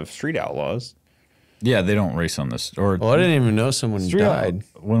got rid of street outlaws. Yeah, they don't race on this. Or Oh, I didn't even know someone Street died.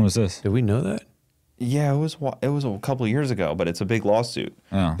 When was this? Did we know that? Yeah, it was a couple of years ago, but it's a big lawsuit.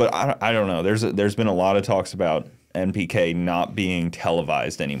 Oh. But I don't know. There's been a lot of talks about NPK not being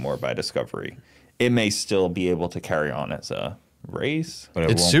televised anymore by Discovery. It may still be able to carry on as a race. But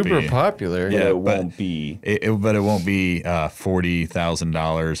it It's won't super be, popular. But Yeah, it but won't be. But it won't be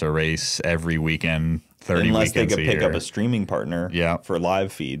 $40,000 a race every weekend. 30 Unless they weekends could a pick year. up a streaming partner Yeah. for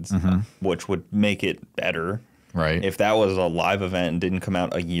live feeds, which would make it better. Right. If that was a live event and didn't come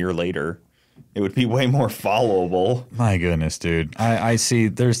out a year later, it would be way more followable. My goodness, dude. I see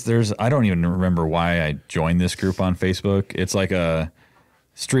there's I don't even remember why I joined this group on Facebook. It's like a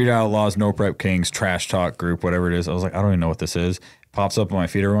Street Outlaws, No Prep Kings, Trash Talk group, whatever it is. I was like, I don't even know what this is. Pops up on my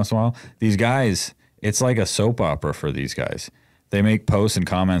feed every once in a while. These guys, it's like a soap opera for these guys. They make posts and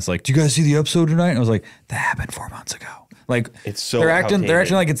comments like, "Do you guys see the episode tonight?" And I was like, "That happened 4 months ago." Like It's so they're acting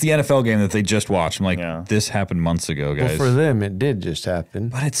outdated. like it's the NFL game that they just watched. I'm like, Yeah. this happened months ago, Well, guys. for them, it did just happen.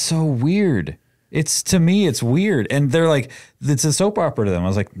 But it's so weird. To me, it's weird. And they're like, it's a soap opera to them. I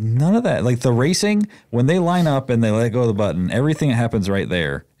was like, none of that. Like the racing, when they line up and they let go of the button, everything that happens right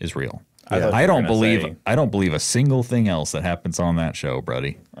there is real. I thought you I were don't gonna believe say- I don't believe a single thing else that happens on that show,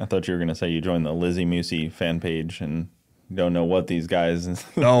 buddy. I thought you were going to say you joined the Lizzie Musey fan page and You don't know what these guys.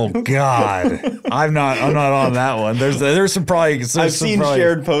 Oh God, I'm not on that one. There's some probably. I've seen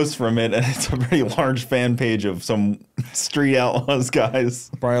shared posts from it, and it's a pretty large fan page of some Street Outlaws guys.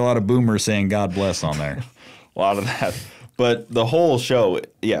 Probably a lot of boomers saying "God bless" on there. A lot of that. But the whole show,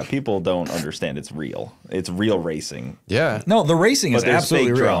 yeah, people don't understand it's real. It's real racing. Yeah. No, the racing is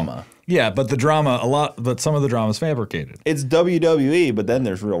absolutely real. Drama. Yeah, but the drama, but some of the drama is fabricated. It's WWE, but then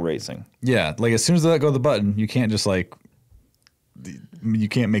there's real racing. Yeah, like as soon as they let go of the button, you can't just like, you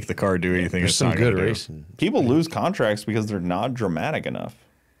can't make the car do anything. There's some good racing. People lose contracts because they're not dramatic enough.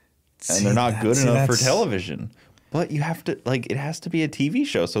 And they're not good enough for television. But you have to, like, it has to be a TV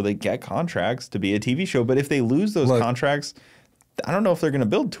show, so they get contracts to be a TV show. But if they lose those contracts, I don't know if they're going to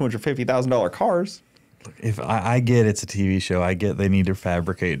build $250,000 cars. If I get it's a TV show, I get they need to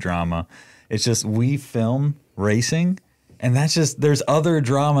fabricate drama. It's just we film racing, and that's just there's other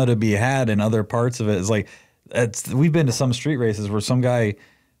drama to be had in other parts of it. It's like we've been to some street races where some guy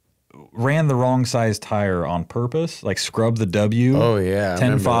ran the wrong size tire on purpose, like scrubbed the W. Oh yeah,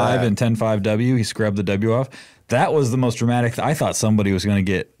 10.5 and 10.5W. He scrubbed the W off. That was the most dramatic. I thought somebody was going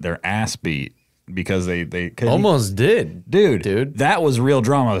to get their ass beat because they almost did, dude. That was real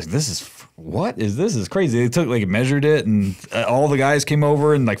drama. I was like, this is crazy. They took measured it, and all the guys came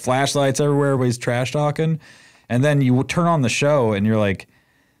over and like flashlights everywhere. Everybody's trash talking, and then you turn on the show and you're like,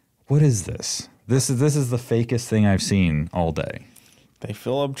 what is this? This is the fakest thing I've seen all day. They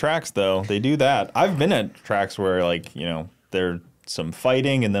fill up tracks though. They do that. I've been at tracks where there's some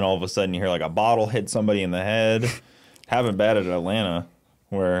fighting, and then all of a sudden you hear like a bottle hit somebody in the head. Haven't bad at Atlanta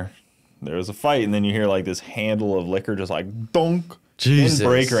where there was a fight, and then you hear like this handle of liquor just like dunk. Jesus. Didn't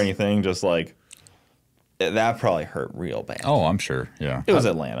break or anything, just like that probably hurt real bad. Oh, I'm sure. Yeah. It was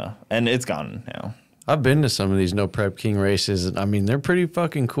Atlanta, and it's gone now. I've been to some of these No Prep King races, and I mean, they're pretty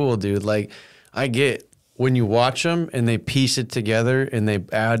fucking cool, dude. Like, I get when you watch them and they piece it together and they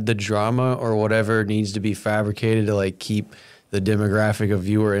add the drama or whatever needs to be fabricated to like keep the demographic of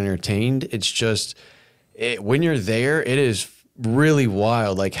viewer entertained. It's just when you're there, it is really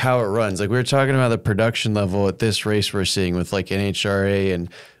wild, like how it runs. Like we were talking about the production level at this race we're seeing with like NHRA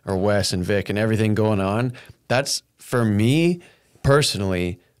or Wes and Vic and everything going on. That's, for me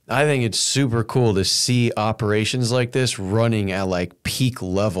personally, I think it's super cool to see operations like this running at like peak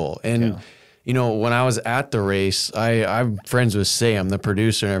level. And you know, when I was at the race, I'm friends with Sam, the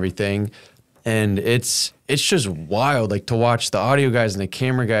producer and everything. And it's just wild, like to watch the audio guys and the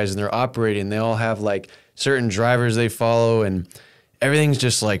camera guys, and they're operating. They all have like certain drivers they follow, and everything's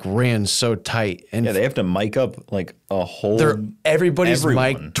just like ran so tight. And yeah, they have to mic up like a whole. Everybody's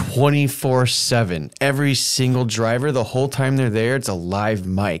mic'd 24/7. Every single driver, the whole time they're there, it's a live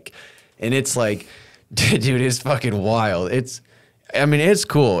mic, and it's like, dude, it's fucking wild. It's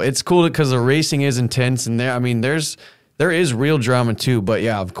cool. It's cool because the racing is intense, and there is real drama too. But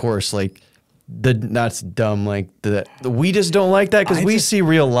yeah, of course, like. That's dumb. Like we just don't like that because we see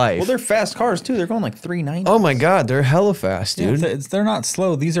real life. Well, they're fast cars too. They're going like 390. Oh my god, they're hella fast, dude. Yeah, they're not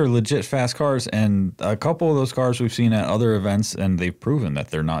slow. These are legit fast cars, and a couple of those cars we've seen at other events, and they've proven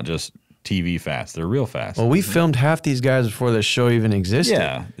that they're not just TV fast. They're real fast. Well, we filmed half these guys before the show even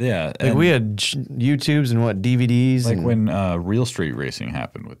existed. Yeah. Like we had YouTubes and DVDs. Like when real street racing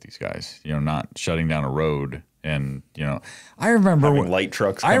happened with these guys. You know, not shutting down a road. And I remember when light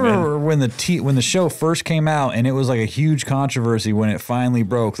trucks. I remember when the show first came out, and it was like a huge controversy when it finally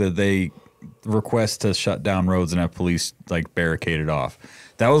broke that they request to shut down roads and have police like barricaded off.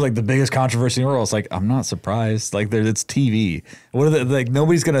 That was like the biggest controversy in the world. It's like, I'm not surprised. Like it's TV. What are they, like?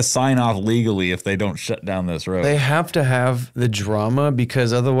 Nobody's gonna sign off legally if they don't shut down this road. They have to have the drama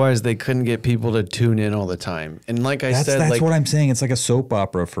because otherwise they couldn't get people to tune in all the time. And like I said, that's what I'm saying. It's like a soap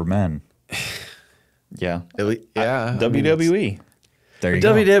opera for men. Yeah. WWE. There you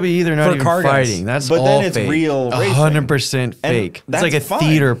go. WWE, they're not For even car guys. fighting. That's But all then it's fake. real racing. 100% fake. It's like a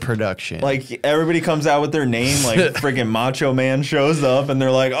theater production. Like everybody comes out with their name, like freaking Macho Man shows up, and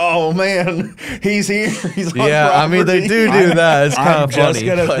they're like, "Oh man, he's here." He's on I mean they do that. It's kind of funny. Just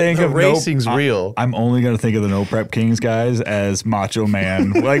gonna think the of racing's real. I'm only gonna think of the No Prep Kings guys as Macho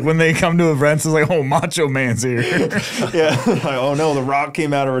Man. Like when they come to events, it's like, oh, Macho Man's here. Yeah. Like, oh no, The Rock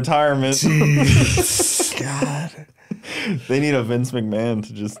came out of retirement. Jeez. God. They need a Vince McMahon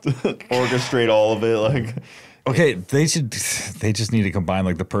to just orchestrate all of it. Like, okay, they just need to combine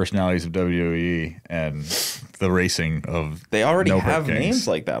like the personalities of WWE and the racing of. They already have names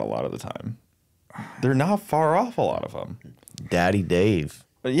like that a lot of the time. They're not far off a lot of them. Daddy Dave.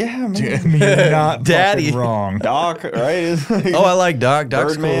 But yeah, man. You're not Daddy wrong. Doc, right? Like, I like Doc.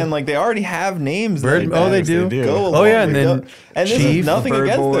 Doc's Birdman, cool. like they already have names. Bird, like oh, that. they do. Go Yeah, and then and this Chief, is nothing Bird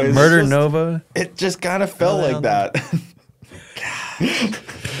against Boys. them. Murder Nova. It just kind of felt like that.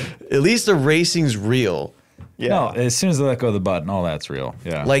 At least the racing's real. Yeah. No, as soon as they let go of the button, all that's real.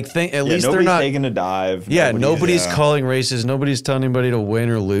 Yeah. Like, at least they're nobody's not taking a dive. Yeah, nobody's yeah. calling races. Nobody's telling anybody to win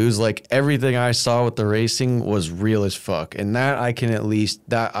or lose. Like, everything I saw with the racing was real as fuck. And that I can at least,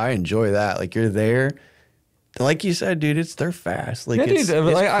 that I enjoy that. Like, you're there. Like you said, dude, they're fast. Like, yeah, it's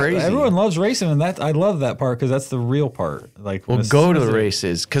crazy. everyone loves racing, and I love that part because that's the real part. Like, Well, go to the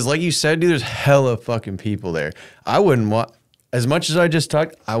races. Because like you said, dude, there's hella fucking people there. I wouldn't watch, as much as I just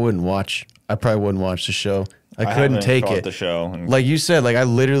talked, I probably wouldn't watch the show. I couldn't haven't take caught it. the show. And Like you said, like I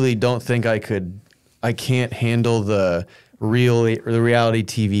literally don't think I could. I can't handle the reality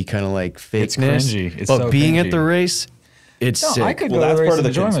TV kind of like fakeness. It's cringy. It's but so being at cringy. the race, it's No, sick. I could well, go to that's the race part of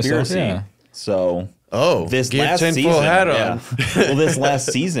and the enjoy myself. conspiracy. Yeah. So this this last tinfoil season, hat on. well, this last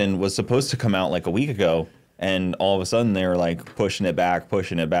season was supposed to come out like a week ago, and all of a sudden they were like pushing it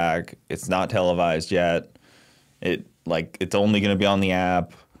back. It's not televised yet. It's only going to be on the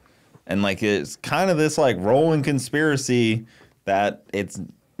app, and like it's kind of this like rolling conspiracy that it's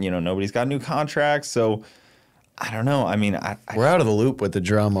nobody's got new contracts, so. I don't know. I mean, We're out of the loop with the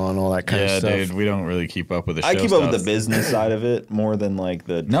drama and all that kind of Yeah, stuff. dude, we don't really keep up with the show I keep up with stuff. the business side of it more than like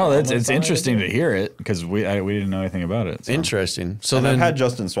the. No, it's drama side of interesting it. to hear it because we didn't know anything about it. So. Interesting. So And then, I've had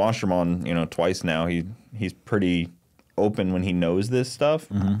Justin Swastrom on, twice now. He's pretty open when he knows this stuff.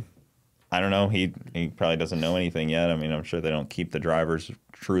 Mm-hmm. I don't know. He probably doesn't know anything yet. I mean, I'm sure they don't keep the drivers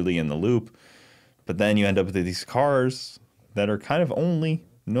truly in the loop. But then you end up with these cars that are kind of only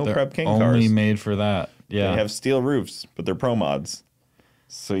They're prep king only cars. made for that. Yeah. They have steel roofs, but they're pro mods.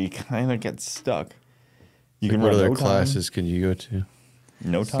 So you kind of get stuck. You like, can what run other no time, classes can you go to?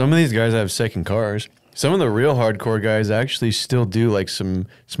 No time. Some of these guys have second cars. Some of the real hardcore guys actually still do like some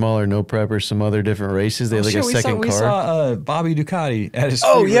smaller no prep or some other different races. They have like a second we car. saw Bobby Ducati at his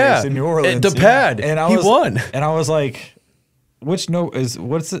Oh, street yeah. race in New Orleans. At the pad. And He won. And I was like, is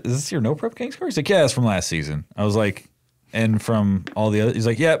this your no prep Kings car? He's like, yeah, it's from last season. I was like, and from all the other, he's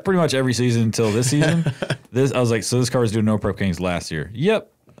like, yeah, pretty much every season until this season. I was like, so this car was doing no prep Kings last year.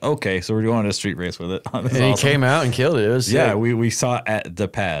 Yep. Okay, so we're going to a street race with it. And he came out and killed it. It was Yeah, sick. we saw it at the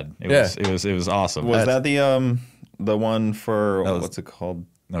pad. It was awesome. Was that the one for was- what's it called?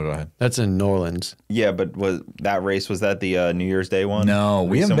 No, go ahead. That's in New Orleans. Yeah, but was that the New Year's Day one? No,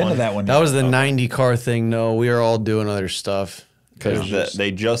 we haven't Recent been one? to that one. That yet. was the 90 car thing. No, we are all doing other stuff. Because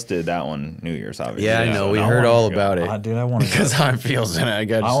they just did that one New Year's, obviously. Yeah, I know. We I heard wanna all go. about it. Dude, I want to go. Because I'm feels in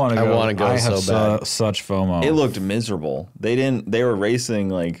it. I want to go I so have bad. such FOMO. It looked miserable. They were racing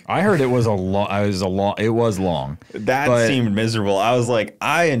like I heard it was it was long. that But- seemed miserable. I was like,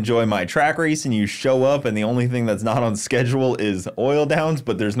 I enjoy my track race, and you show up, and the only thing that's not on schedule is oil downs,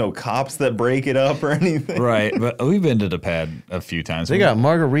 but there's no cops that break it up or anything. Right, but we've been to the pad a few times. They got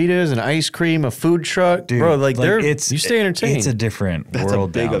margaritas and ice cream, a food truck. Dude, Bro, like you stay entertained. It's a different That's a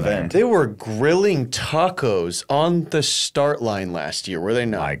world. big down event. They were grilling tacos on the start line last year, were they there.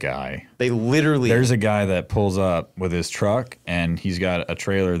 not? My guy. They literally There's a guy that pulls up with his truck, and he's got a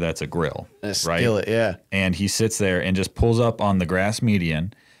trailer that's a grill, a right? skillet, yeah. And he sits there and just pulls up on the grass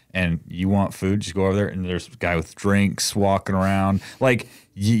median. And you want food, just go over there, and there's a guy with drinks walking around. Like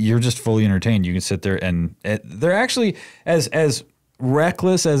you're just fully entertained. You can sit there, and they're actually as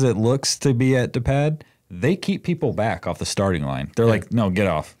reckless as it looks to be at the pad. They keep people back off the starting line. They're like, no, get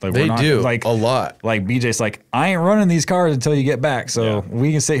off. Like They do, like a lot. Like BJ's like, I ain't running these cars until you get back, so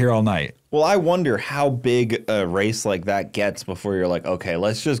we can sit here all night. Well, I wonder how big a race like that gets before you're like, okay,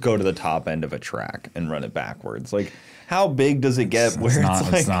 let's just go to the top end of a track and run it backwards. Like, how big does it get?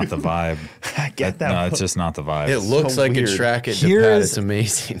 It's not the vibe. I get that. No, it's just not the vibe. It looks so like weird. a track at Here Japan. is- It's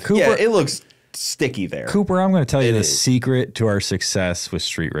amazing. Cooper, Yeah, it looks sticky there. Cooper, I'm going to tell you It the is. secret to our success with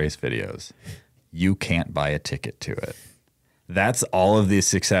street race videos. You can't buy a ticket to it. That's all of the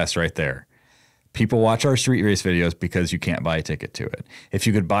success right there. People watch our street race videos because you can't buy a ticket to it. If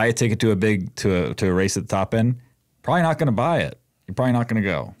you could buy a ticket to a race at the top end, probably not going to buy it. You're probably not going to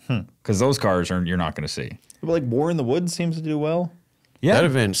go because those cars you're not going to see. But like War in the Woods seems to do well. Yeah, That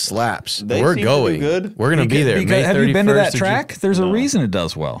event slaps. They We're seem to do going. good. We're going to be there. Because, May have you been to 31st that of track? There's a reason it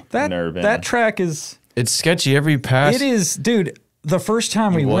does well. Never been. That track is. It's sketchy every pass. It is, dude. The first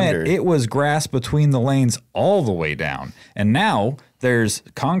time we wondered. went, it was grass between the lanes all the way down, and now there's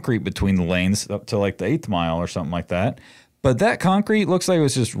concrete between the lanes up to like the 8th mile or something like that. But that concrete looks like it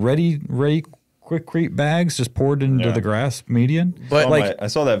was just ready quickcrete bags just poured into the grass median. But I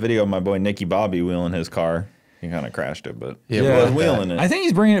saw that video of my boy Nicky Bobby wheeling his car. He kind of crashed it, but Yeah, he well, was wheeling it. I think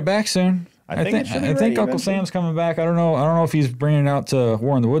he's bringing it back soon. I think it should be I think ready Uncle eventually. Sam's coming back. I don't know if he's bringing it out to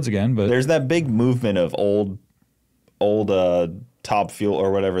War in the Woods again, but There's that big movement of old Top Fuel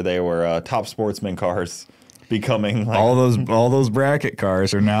or whatever they were, Top Sportsman cars becoming like all those bracket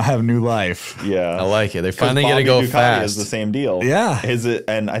cars are now have new life. yeah. I like it. They finally got to go Ducati fast. is the same deal. Yeah. Is it?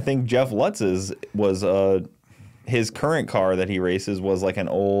 And I think Jeff Lutz's was his current car that he races was like an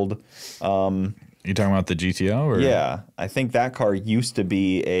old. You talking about the GTO? Or? Yeah, I think that car used to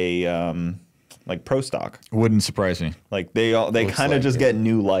be a like pro stock. Wouldn't surprise me. Like they kind of like just it. get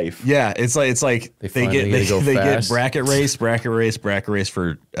new life. Yeah, it's like they get bracket race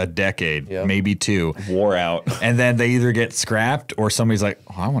for a decade, Yep. maybe 2, Wore out. and then they either get scrapped or somebody's like,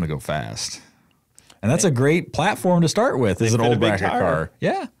 oh, I want to go fast, and that's a great platform to start with. Is an fit a old big bracket tire. car?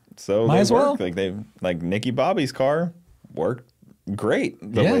 Yeah, So Might they as well. work. Like Nicky Bobby's car worked great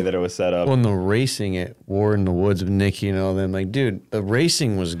the Yeah. way that it was set up. Well, and the racing at War in the Woods with Nicky and all them, like, dude, the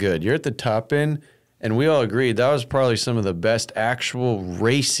racing was good. You're at the top end, and we all agreed that was probably some of the best actual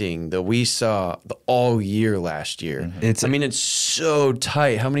racing that we saw all year last year. It's- I mean, it's so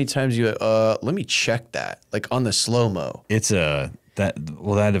tight. How many times let me check that, like on the slow mo. it's that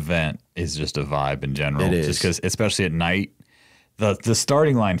event is just a vibe in general. It is. Just because, especially at night, the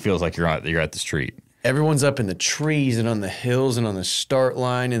starting line feels like you're at the street. Everyone's up in the trees and on the hills and on the start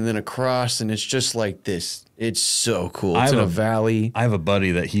line and then across, and it's just like this. It's so cool. It's in a valley. I have a buddy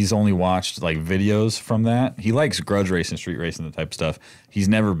that he's only watched like videos from that. He likes grudge racing, street racing, the type of stuff. He's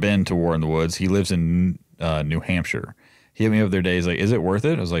never been to War in the Woods. He lives in New Hampshire. He hit me up the other day. He's like, "Is it worth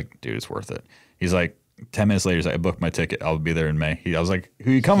it?" I was like, "Dude, it's worth it." He's like, 10 minutes later, he's like, "I booked my ticket. I'll be there in May." I was like,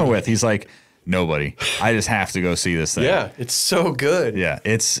 "Who you coming with?" He's like, "Nobody. I just have to go see this thing." Yeah, it's so good. Yeah,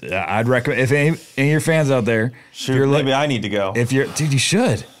 it's. I'd recommend if any of your fans out there, Sure, maybe I need to go. if you're, dude, you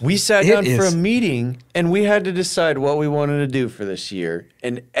should. We sat It down for a is- meeting and we had to decide what we wanted to do for this year.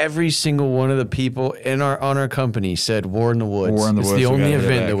 And every single one of the people on our company said War in the Woods. War in the it's Woods, the we only gotta do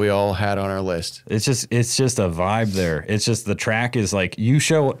event that. that we all had on our list. It's just a vibe there. It's just the track is like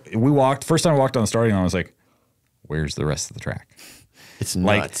first time I walked on the starting line, I was like, "Where's the rest of the track?" It's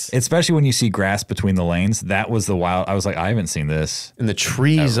Like, nuts. especially when you see grass between the lanes. That was the wild. I was like, I haven't seen this. And the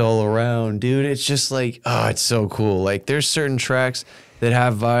trees all around, dude. It's just like, oh, it's so cool. Like there's certain tracks that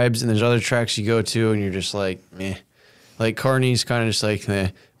have vibes and there's other tracks you go to and you're just like, meh. Like Carney's kind of just like, meh.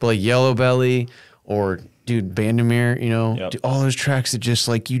 But like Yellow Belly or, dude, Bandamere, Yep. dude, all those tracks that just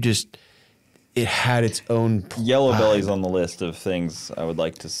like, it had its own. Yellow vibe. Belly's on the list of things I would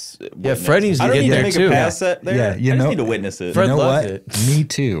like to. Yeah, Fred needs to I don't get need there to make too. a pass set there. Yeah, you I just know- need to witness it. Fred You know loves what? it. Me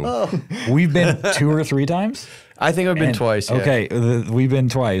too. We've been 2 or 3 times. I think I've been And- twice. Yeah. Okay, we've been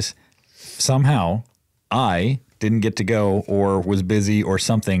twice. Somehow, I didn't get to go or was busy or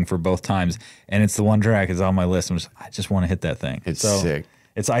something for both times, and it's the one track is on my list. I just want to hit that thing. It's sick.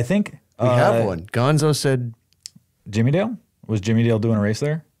 It's I think We have one. Gonzo said, Jimmy Dale was Jimmy Dale doing a race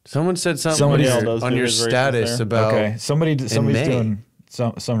there. someone said something Somebody on else your, does on do your his races status there. about. Okay, somebody's May. doing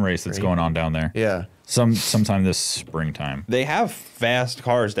some race that's going on down there. Yeah. Sometime this springtime. They have fast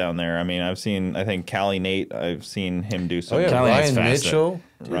cars down there. I mean, I think Callie Nate, I've seen him do some. Oh, yeah. Callie Nate's Ryan fast. Mitchell.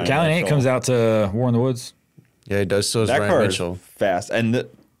 Ryan Callie Nate Mitchell. comes out to War in the Woods. Yeah, he does. So is That Ryan car Mitchell. is fast. And,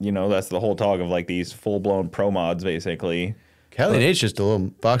 that's the whole talk of like these full blown pro mods, basically. Callie Nate's just a little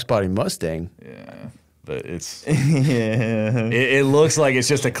box body Mustang. But it's Yeah. it looks like it's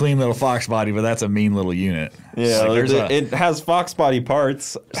just a clean little Fox body, but that's a mean little unit. Yeah, Like, there's it has Fox body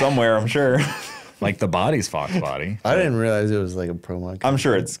parts somewhere, I'm sure. like the body's Fox body. I didn't realize it was like a pro mod. I'm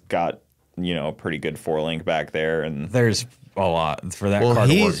sure it's got, pretty good 4-link back there. And There's a lot for that Well, car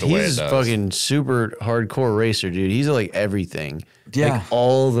to work he's the way it he's does. fucking super hardcore racer, dude. He's like everything. Yeah. Like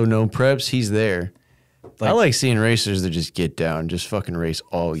all the no preps, he's there. I Like- like seeing racers that just get down, just fucking race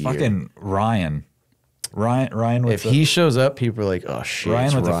all year. Fucking Ryan with If he shows up, people are like, "Oh shit!" Ryan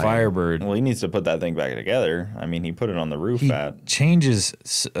it's with the Ryan. Firebird. well, he needs to put that thing back together. I mean, he put it on the roof He at. changes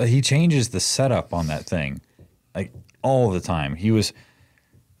the setup on that thing like all the time.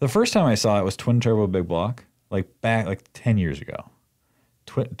 The first time I saw it was twin turbo big block, like back like 10 years ago.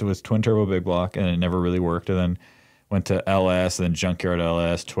 It was twin turbo big block and it never really worked, and then went to LS, then junkyard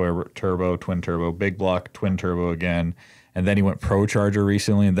LS, turbo, twin turbo, big block, twin turbo again, and then he went pro charger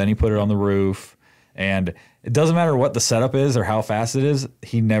recently, and then he put it on the roof. And it doesn't matter what the setup is or how fast it is.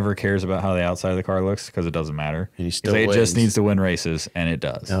 He never cares about how the outside of the car looks because it doesn't matter. And he He's still like, it just wins. needs to win races, and it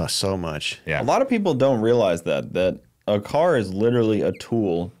does. Oh, so much. Yeah. A lot of people don't realize that a car is literally a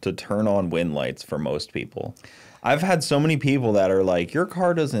tool to turn on wind lights for most people. I've had so many people that are like, your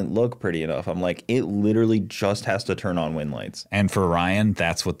car doesn't look pretty enough. I'm like, it literally just has to turn on wind lights. And for Ryan,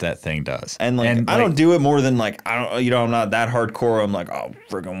 that's what that thing does. And I don't do it more than like, I'm not that hardcore. I'm like, oh,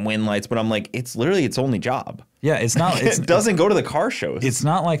 friggin' wind lights. But I'm like, it's literally its only job. Yeah, it's not. It doesn't go to the car shows. It's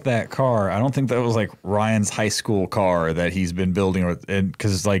not like that car. I don't think that was like Ryan's high school car that he's been building with.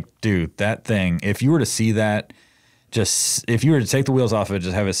 Because it's like, dude, that thing. If you were to see that, if you were to take the wheels off of it,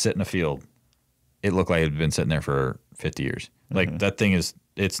 just have it sit in a field, it looked like it had been sitting there for 50 years. Like that thing is.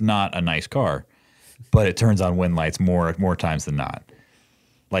 It's not a nice car, but it turns on wind lights more times than not.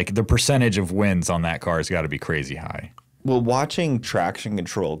 Like the percentage of wins on that car has got to be crazy high. Well, watching traction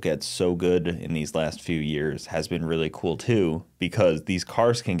control get so good in these last few years has been really cool too, because these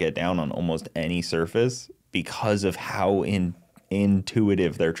cars can get down on almost any surface because of how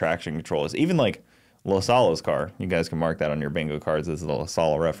intuitive their traction control is. Even like Losalo's car, you guys can mark that on your bingo cards. This is a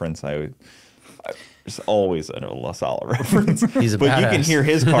Losalo reference. There's always a Losalo reference. He's a but badass. You can hear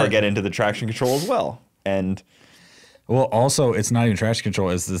his car get into the traction control as well. And well, also, it's not even traction control.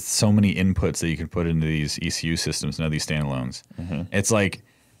 It's so many inputs that you can put into these ECU systems and these standalones. It's like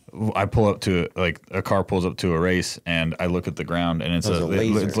I pull up to like a car pulls up to a race, and I look at the ground, and it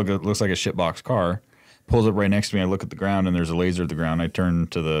looks like a shitbox car. Pulls up right next to me. I look at the ground, and there's a laser at the ground. I turn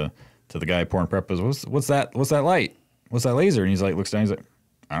to the guy pouring prep. What's that? What's that light? What's that laser? And he's like, looks down. He's like,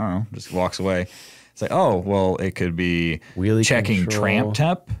 I don't know. Just walks away. It's like, oh, well, it could be wheelie checking control.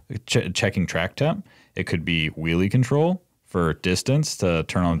 checking track temp. It could be wheelie control for distance to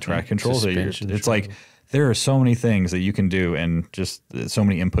turn on track control. So it's like there are so many things that you can do and just so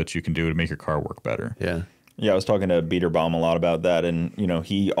many inputs you can do to make your car work better. Yeah. Yeah, I was talking to Biederbaum a lot about that, and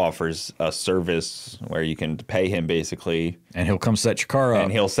he offers a service where you can pay him basically, and he'll come set your car up,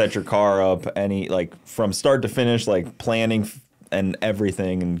 and he'll set your car up, and he like from start to finish, like planning and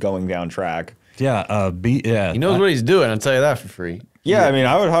everything, and going down track. Yeah, he knows what he's doing. I'll tell you that for free. Yeah, I mean,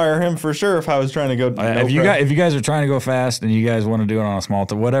 I would hire him for sure if I was trying to go. If you guys are trying to go fast and you guys want to do it on a small,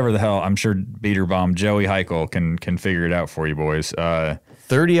 whatever the hell, I'm sure Biederbaum, Joey Heichel can figure it out for you boys.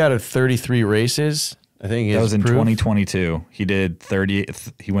 30 out of 33 races. I think that was in 2022. He did 30.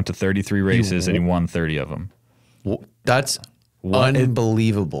 He went to 33 races and he won 30 of them. That's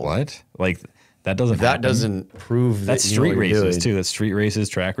unbelievable. What? Like that doesn't. That doesn't prove that's street races too. That's street races,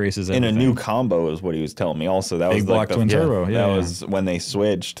 track races. In a new combo is what he was telling me. Also, that was big block twin turbo. Yeah, that was when they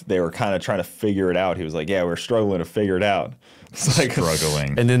switched. They were kind of trying to figure it out. He was like, "Yeah, we're struggling to figure it out." It's like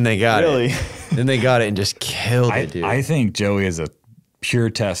struggling, and then they got it. Then they got it and just killed it, dude. I think Joey is a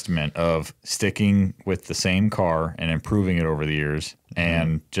pure testament of sticking with the same car and improving it over the years,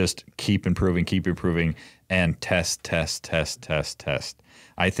 and just keep improving, and test.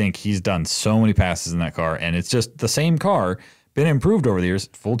 I think he's done so many passes in that car, and it's just the same car, been improved over the years,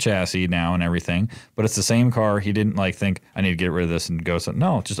 full chassis now and everything, but it's the same car. He didn't like think, I need to get rid of this and go. So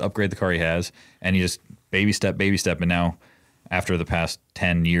no, just upgrade the car he has, and he just baby step, and now after the past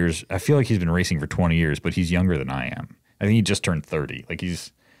 10 years, I feel like he's been racing for 20 years, but he's younger than I am. I think he just turned 30. Like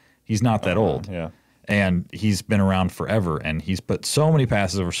he's not that old. Yeah. And he's been around forever, and he's put so many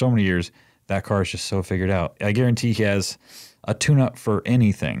passes over so many years. That car is just so figured out. I guarantee he has a tune-up for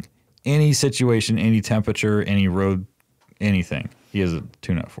anything, any situation, any temperature, any road, anything. He has a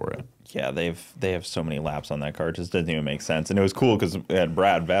tune-up for it. Yeah, they have so many laps on that car. It just doesn't even make sense. And it was cool because we had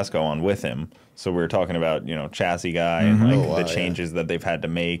Brad Vasco on with him. So we were talking about, chassis guy and like the changes that they've had to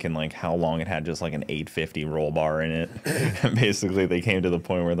make and like how long it had just like an 850 roll bar in it. And basically they came to the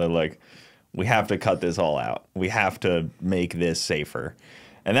point where they're like, we have to cut this all out. We have to make this safer.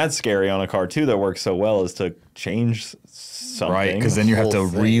 And that's scary on a car too that works so well, is to change something. Right, because then you have to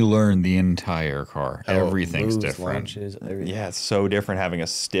relearn the entire car. Everything's different. Launches, everything. Yeah, it's so different having a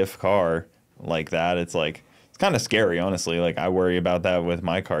stiff car like that. It's like, it's kind of scary, honestly. Like I worry about that with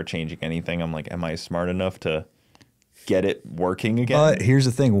my car changing anything. I'm like, am I smart enough to get it working again? Here's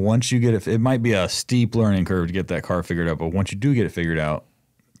the thing. Once you get it might be a steep learning curve to get that car figured out, but once you do get it figured out,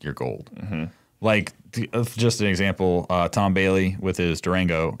 you're gold. Like, just an example, Tom Bailey with his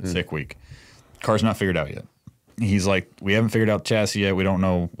Durango sick week. Car's not figured out yet. He's like, we haven't figured out the chassis yet. We don't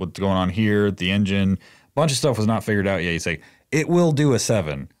know what's going on here. The engine, a bunch of stuff was not figured out yet. He's like, it will do a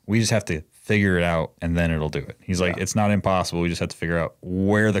 7. We just have to figure it out, and then it'll do it. He's like, it's not impossible. We just have to figure out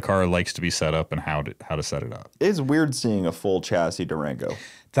where the car likes to be set up and how to set it up. It's weird seeing a full chassis Durango.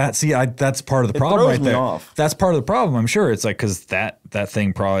 That's part of the problem right there. Off. That's part of the problem, I'm sure. It's like, because that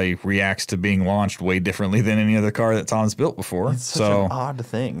thing probably reacts to being launched way differently than any other car that Tom's built before. It's such an odd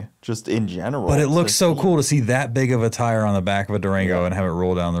thing, just in general. But it looks so cool to see that big of a tire on the back of a Durango and have it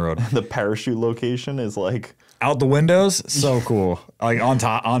roll down the road. The parachute location is like out the windows, so cool. Like on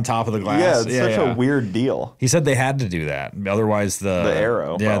top of the glass. Yeah, it's such a weird deal. He said they had to do that, otherwise the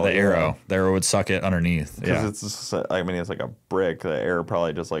arrow. Yeah, the arrow would suck it underneath. Because it's just, I mean, it's like a brick. The air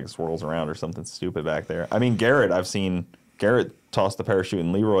probably just like swirls around or something stupid back there. I mean, I've seen Garrett toss the parachute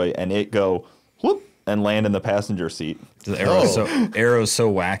in Leroy and it go whoop and land in the passenger seat. The arrow's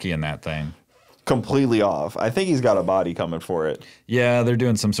so wacky in that thing. Completely off. I think he's got a body coming for it. Yeah, they're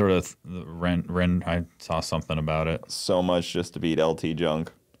doing some sort of rent. I saw something about it. So much just to beat LT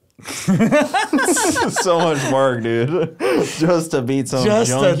junk. So much work, dude. Just to beat some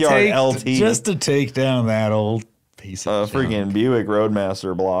junkyard LT. Just to take down that old piece of freaking Buick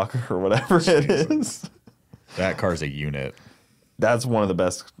Roadmaster block or whatever it is. That car's a unit. That's one of the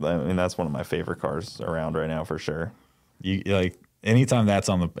best. I mean, that's one of my favorite cars around right now for sure. You like anytime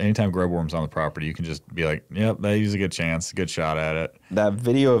Grubworm's on the property, you can just be like, yep, that is a good chance, good shot at it. That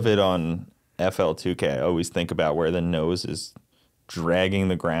video of it on FL2K, I always think about where the nose is dragging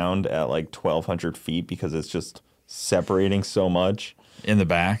the ground at like 1,200 feet because it's just separating so much. In the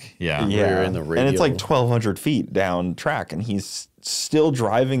back, yeah. Yeah, in the radial. And it's like 1,200 feet down track, and he's still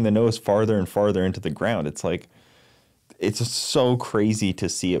driving the nose farther and farther into the ground. It's like, it's just so crazy to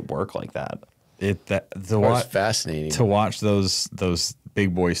see it work like that. It's fascinating to watch those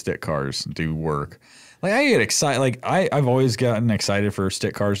big boy stick cars do work. Like I get excited. Like I've always gotten excited for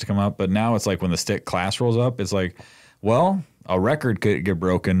stick cars to come up, but now it's like when the stick class rolls up, it's like, well, a record could get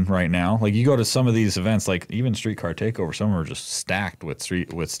broken right now. Like you go to some of these events, like even Streetcar Takeover, some are just stacked with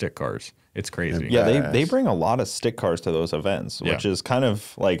stick cars. It's crazy. Yeah, they bring a lot of stick cars to those events, which is kind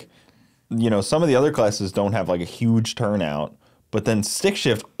of like, you know, some of the other classes don't have like a huge turnout, but then stick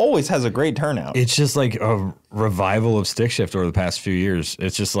shift always has a great turnout. It's just like a revival of stick shift over the past few years.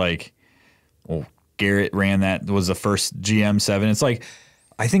 It's just like, well, Garrett was the first GM7. It's like,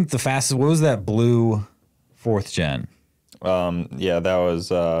 I think the fastest, what was that blue 4th gen? Yeah, that was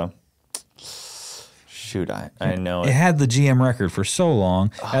shoot, I know it had the GM record for so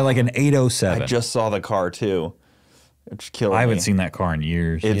long. At like an 807. I just saw the car too. It's killing me. I haven't seen that car in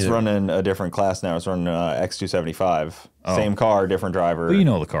years. It's running a different class now. It's running X275. Same car, different driver. But you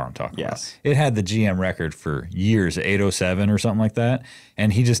know the car I'm talking about. It had the GM record for years, 807 or something like that,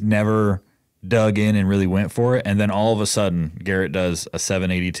 and he just never dug in and really went for it. And then all of a sudden, Garrett does a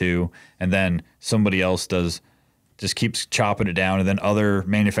 782, and then somebody else just keeps chopping it down, and then other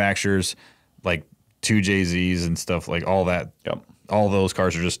manufacturers like 2JZs and stuff like all that. Yep. All those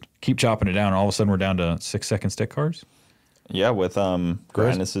cars are just keep chopping it down, and all of a sudden we're down to 6-second stick cars. Yeah, with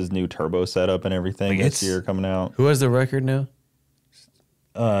Grandis's new turbo setup and everything this year coming out. Who has the record now?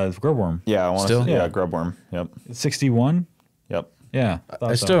 Grubworm. Yeah, I want to say Grubworm. Yep. 61. Yep. Yeah.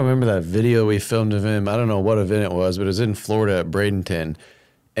 I still remember that video we filmed of him. I don't know what event it was, but it was in Florida at Bradenton,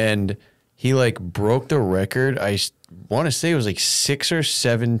 and he like broke the record. I want to say it was like 6 or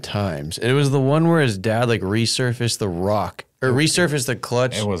 7 times. And it was the one where his dad like resurfaced the rock or resurfaced the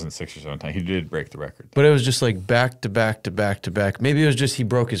clutch. It wasn't 6 or 7 times. He did break the record. But it was just like back to back to back to back. Maybe it was just he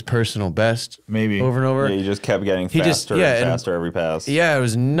broke his personal best. Maybe. Over and over. Yeah, he just kept getting faster and faster every pass. Yeah, it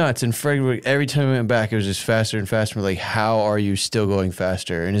was nuts. And Fred, every time we went back, it was just faster and faster. We're like, how are you still going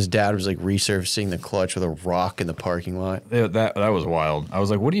faster? And his dad was like resurfacing the clutch with a rock in the parking lot. Yeah, that was wild. I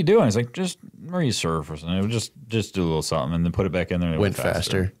was like, what are you doing? He's like, just resurface. And it would just do a little something and then put it back in there and it went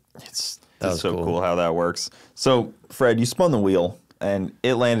faster. It's so cool how that works. So, Fred, you spun the wheel and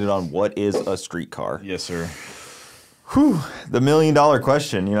it landed on what is a street car. Yes, sir. Whew, the $1 million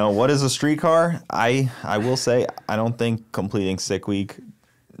question. You know, what is a street car? I will say I don't think completing Sick Week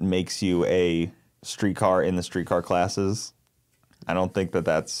makes you a street car in the street car classes. I don't think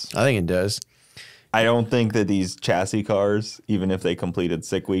that's. I think it does. I don't think that these chassis cars, even if they completed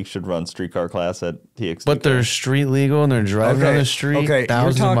Sick Week, should run street car class at TXT. But they're street legal and they're driving on the street. Okay,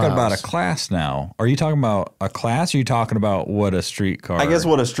 you're talking about a class now. Are you talking about a class or are you talking about what a street car? I guess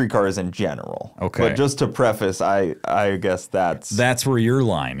what a street car is in general. Okay. But just to preface, I guess that's where your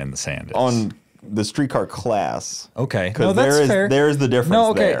line in the sand is. On the streetcar class. Okay. Because there's the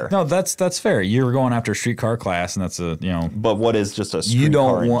difference there. No, that's fair. You're going after a streetcar class, and that's But what is just a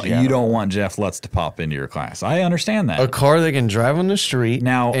streetcar you don't want Jeff Lutz to pop into your class. I understand that. A car that can drive on the street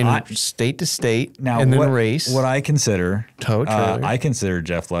now, state to state, and then race. What I consider, I consider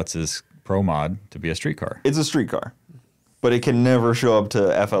Jeff Lutz's Pro Mod to be a street car. It's a street car, but it can never show up to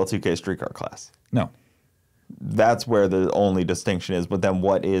FL2K streetcar class. No. That's where the only distinction is. But then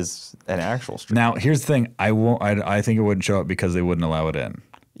what is an actual street car? Now, here's the thing. I think it wouldn't show up because they wouldn't allow it in.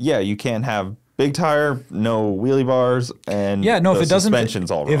 Yeah, you can't have big tire, no wheelie bars, and if it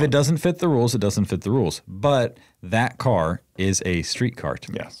doesn't all wrong. If it doesn't fit the rules, it doesn't fit the rules. But that car is a street car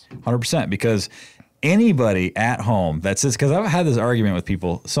to me. Yes. 100%. Because anybody at home that says, because I've had this argument with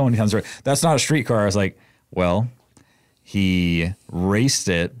people so many times, that's not a street car. I was like, well, he raced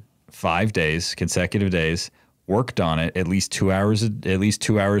it 5 days, consecutive days, worked on it at least 2 hours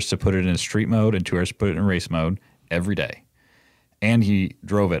to put it in street mode and 2 hours to put it in race mode every day. and he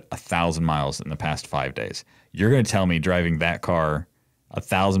drove it 1,000 miles in the past 5 days. You're going to tell me driving that car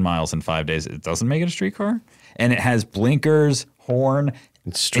 1,000 miles in 5 days, it doesn't make it a street car? And it has blinkers, horn,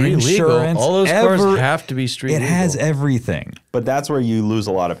 It's street insurance. legal. All those cars have to be street legal. It has everything. But that's where you lose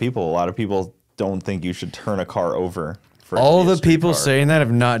a lot of people. A lot of people don't think you should turn a car over. For All the people saying that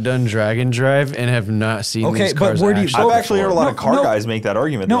have not done drag and drive and have not seen these cars. But where do you? I've actually heard a lot of car guys make that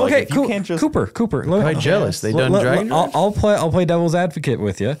argument. No, like, okay, you can't just Cooper. Probably jealous. They done drag and drive. I'll play devil's advocate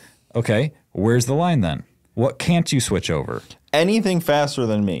with you. Okay, where's the line then? What can't you switch over? anything faster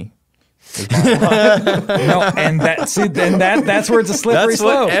than me. No, and that's where it's a slippery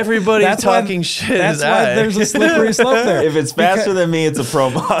slope. What everybody's talking shit. That's why there's a slippery slope there. If it's faster than me, it's a pro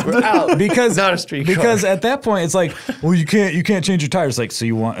mod. Because not a street car. Because at that point, it's like, well, you can't change your tires. Like, so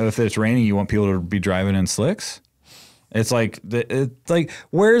you want, if it's raining, you want people to be driving in slicks? It's like,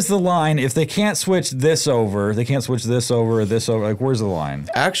 where's the line? If they can't switch this over, they can't switch this over or this over. Like, where's the line?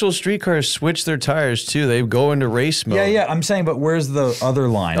 Actual street cars switch their tires too. They go into race mode. Yeah. I'm saying, but where's the other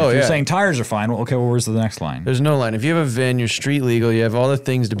line? If you're saying tires are fine, well, okay, well, where's the next line? There's no line. If you have a VIN, you're street legal. You have all the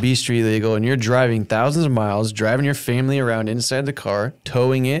things to be street legal, and you're driving thousands of miles, driving your family around inside the car,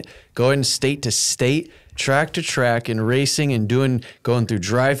 towing it, going state to state, track to track, and racing and going through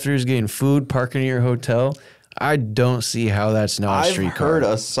drive-throughs, getting food, parking at your hotel. I don't see how that's not a street car. I've heard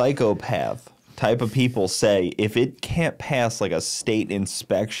a psychopath type of people say if it can't pass like a state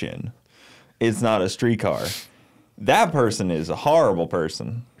inspection, it's not a street car. That person is a horrible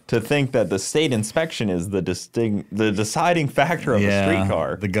person. To think that the state inspection is the deciding factor of a street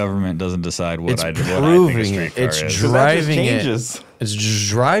car. The government doesn't decide what I think a street car it's is. driving it. It's just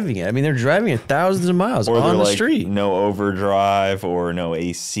driving it. I mean, they're driving it thousands of miles on the street. No overdrive or no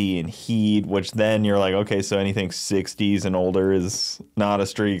AC and heat, which then you're like, okay, so anything 60s and older is not a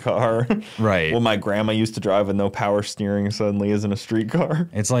street car. Right. Well, my grandma used to drive with no power steering suddenly isn't a street car.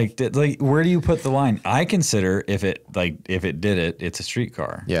 It's like where do you put the line? I consider if it did it, it's a street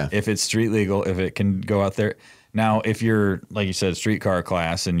car. Yeah. If it's street legal, if it can go out there. Now, if you're, like you said, street car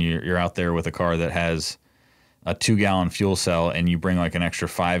class and you're out there with a car that has a 2-gallon fuel cell and you bring like an extra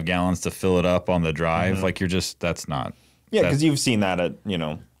 5 gallons to fill it up on the drive, like that's not. Yeah, because you've seen that at,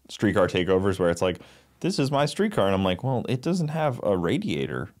 streetcar takeovers where it's like, this is my streetcar. And I'm like, well, it doesn't have a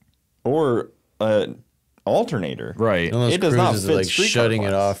radiator or an alternator. Right. It does not fit like shutting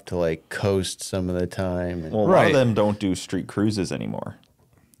class. it off to like coast some of the time. Well, a lot of them don't do street cruises anymore.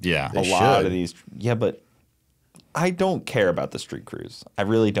 Yeah. A lot of these. Yeah, but I don't care about the street cruise. I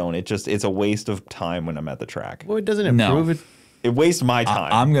really don't. It's a waste of time when I'm at the track. Well, it doesn't improve it. It wastes my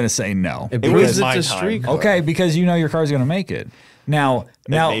time. I'm going to say no. It wastes my time. Okay, because your car's going to make it. Now,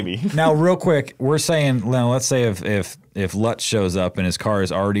 maybe. Now, real quick, we're saying, let's say if Lutz shows up and his car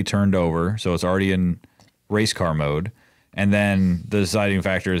is already turned over, so it's already in race car mode, and then the deciding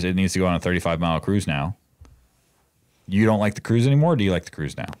factor is it needs to go on a 35-mile cruise now. You don't like the cruise anymore, or do you like the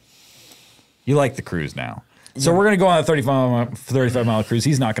cruise now? You like the cruise now. So we're going to go on a 35-mile cruise.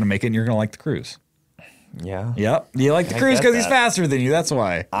 He's not going to make it, and you're going to like the cruise. Yeah. Yep. You like the cruise because he's faster than you. That's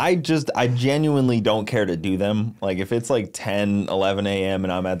why. I genuinely don't care to do them. Like, if it's like 10, 11 a.m.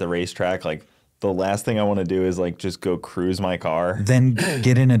 and I'm at the racetrack, like, the last thing I want to do is, like, just go cruise my car. Then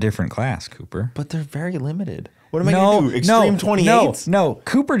get in a different class, Cooper. But they're very limited. What am I going to do? Extreme 28s? No.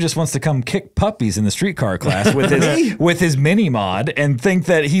 Cooper just wants to come kick puppies in the streetcar class with his mini mod and think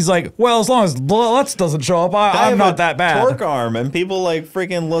that he's like, well, as long as Lutz doesn't show up, I'm not that bad. Torque arm, and people like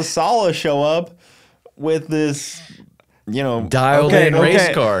freaking La Sala show up with this, dialed in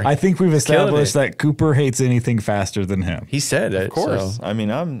race car. I think we've established that Cooper hates anything faster than him. He said it. Of course. So. I mean,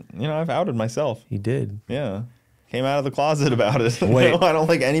 I've outed myself. He did. Yeah. Came out of the closet about it. Wait. I don't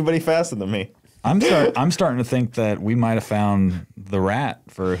like anybody faster than me. I'm starting to think that we might have found the rat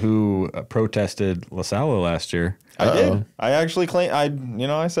for who protested La Sala last year. I did. I actually claim.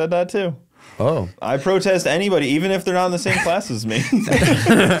 I said that too. Oh. I protest anybody, even if they're not in the same class as me.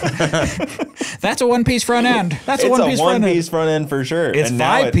 That's a one-piece front end. It's a one-piece front end for sure. It's and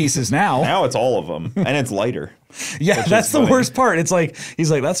 5 pieces now. Now it's all of them, and it's lighter. Yeah, that's the worst part. It's like, he's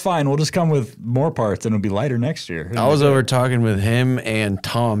like, that's fine. We'll just come with more parts, and it'll be lighter next year. I was over talking with him and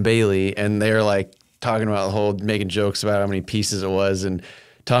Tom Bailey, and they're like talking about the whole, making jokes about how many pieces it was, and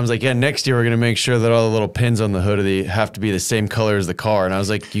Tom's like, yeah, next year we're going to make sure that all the little pins on the hood have to be the same color as the car. And I was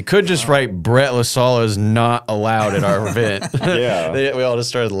like, you could just write Brett LaSala is not allowed at our event. Yeah. We all just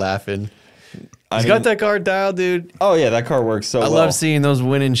started laughing. He's got that car dialed, dude. Oh, yeah, that car works so well. I love seeing those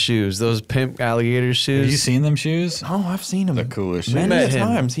winning shoes, those pimp alligator shoes. Have you seen them shoes? Oh, I've seen them. The coolest shoes. Many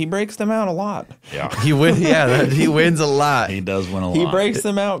times. He breaks them out a lot. Yeah. He wins. Yeah, he wins a lot. He does win a lot. He breaks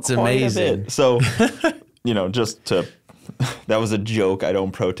them out quite amazing. a bit. So, just to that was a joke. I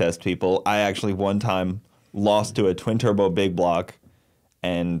don't protest people. I actually one time lost to a twin turbo big block,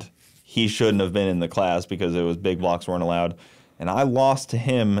 and he shouldn't have been in the class because it was big blocks weren't allowed. And I lost to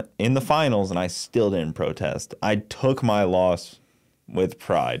him in the finals, and I still didn't protest. I took my loss with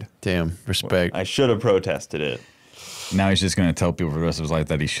pride. Damn, respect. I should have protested it. Now he's just going to tell people for the rest of his life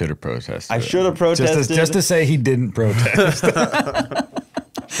that he should have protested. I should have protested. Just to say he didn't protest.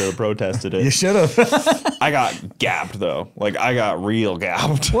 Should have protested it. You should have. I got gapped, though. Like, I got real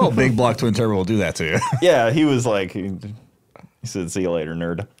gapped. Well, big block twin turbo will do that to you. Yeah, he was like, he said, see you later,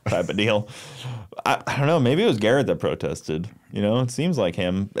 nerd, type of deal. I don't know. Maybe it was Garrett that protested. You know, it seems like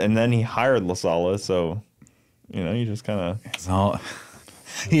him. And then he hired LaSala, so, you know, you just kind of...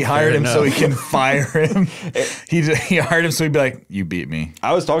 He hired him so he can fire him. He hired him so he'd be like, you beat me.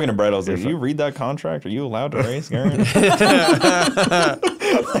 I was talking to Brett. I was like, you read that contract? Are you allowed to race, Garrett?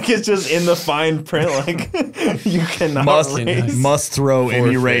 Like, it's just in the fine print. Like, you cannot race. Must throw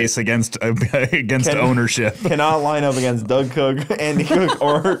any race against ownership. Cannot line up against Doug Cook, Andy Cook,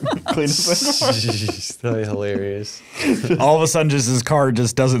 or Cletus. That'd be hilarious. All of a sudden, just his car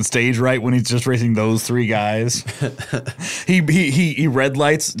just doesn't stage right when he's just racing those three guys. He red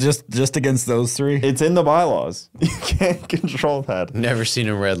lights just against those three. It's in the bylaws. You can't control that. Never seen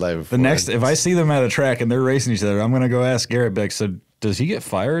a red light before. If I see them at a track and they're racing each other, I'm gonna go ask Garrett Beck. So does he get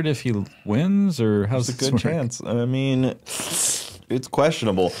fired if he wins, or how's There's a good chance? I mean, it's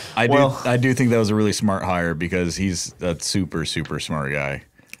questionable. I do think that was a really smart hire because he's a super smart guy.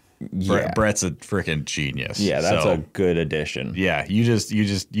 Yeah. Brett's a freaking genius. Yeah, that's a good addition. Yeah, you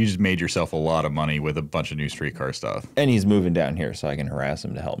just made yourself a lot of money with a bunch of new street car stuff. And he's moving down here, so I can harass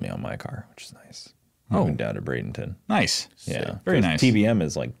him to help me on my car, which is nice. Moving down to Bradenton. Nice. Yeah, very nice. TBM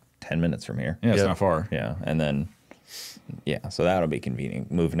is like 10 minutes from here. Yeah, it's not far. Yeah, and then so that'll be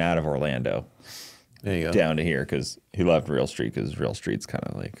convenient. Moving out of Orlando. There you go. Down to here because he left Real Street because Real Street's kind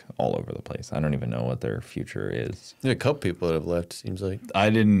of like all over the place. I don't even know what their future is. There's a couple people that have left, seems like.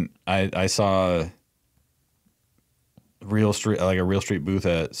 I saw Real Street, like a Real Street booth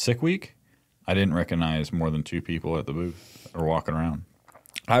at Sick Week. I didn't recognize more than 2 people at the booth or walking around.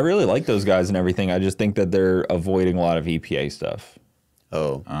 I really like those guys and everything. I just think that they're avoiding a lot of EPA stuff.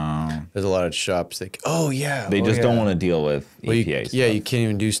 Oh. There's a lot of shops that, They just don't want to deal with EPA stuff. Yeah, you can't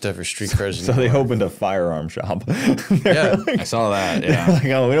even do stuff for street cars So they opened a firearm shop. Yeah. I saw that. Yeah. Like,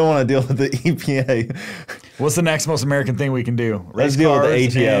 oh, we don't want to deal with the EPA. What's the next most American thing we can do? Let's deal with the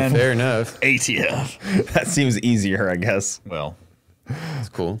ATF. Fair enough. ATF. That seems easier, I guess. Well, That's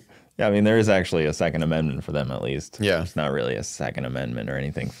cool. Yeah, I mean, there is actually a Second Amendment for them, at least. Yeah. It's not really a Second Amendment or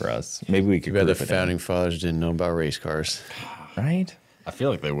anything for us. Maybe we could Too bad the group it in. founding fathers didn't know about race cars. Right? I feel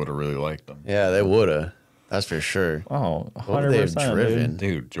like they would have really liked them. Yeah, they would have. That's for sure. Oh, 100%. What would they have driven?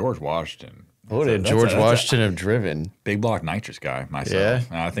 Dude, George Washington. What would George Washington have driven? Big block nitrous guy, myself.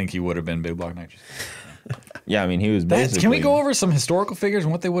 Yeah. I think he would have been big block nitrous. Yeah, I mean, he was basically... Can we go over some historical figures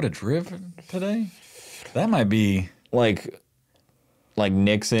and what they would have driven today? That might be... Like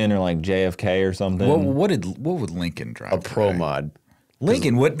Nixon or like JFK or something. What would Lincoln drive? A pro mod.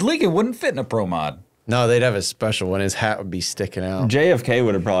 Lincoln wouldn't fit in a pro mod. No, they'd have a special one. His hat would be sticking out. JFK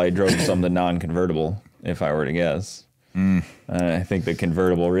would have probably drove something non-convertible, if I were to guess. I think the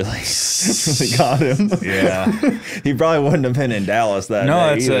convertible really got him. Yeah. He probably wouldn't have been in Dallas that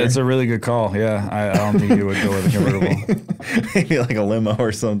day either. It's a really good call. Yeah, I don't think he would go with a convertible. Maybe like a limo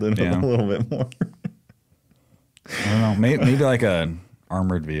or something, Yeah. a little bit more. I don't know. Maybe like an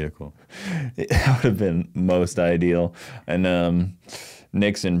armored vehicle. That would have been most ideal. And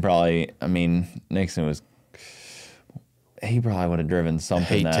Nixon probably, Nixon was, he probably would have driven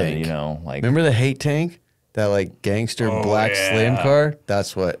something that, tank. like. Remember the hate tank? That like gangster black slam car?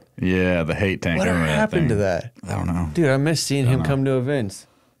 That's what. Yeah, the hate tank. Whatever happened to that? I don't know. Dude, I miss seeing him come to events.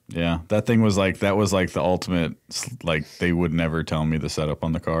 Yeah, that thing was like, that was like the ultimate, like they would never tell me the setup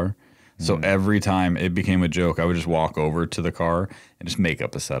on the car. So every time it became a joke, I would just walk over to the car and just make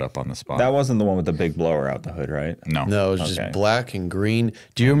up a setup on the spot. That wasn't the one with the big blower out the hood, right? No. No, it was just black and green.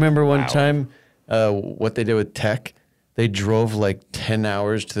 Do you remember one time what they did with Tech? They drove like 10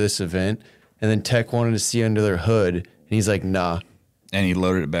 hours to this event, and then Tech wanted to see under their hood, and he's like, nah. And he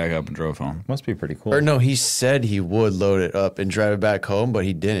loaded it back up and drove home. Must be pretty cool. Or no, he said he would load it up and drive it back home, but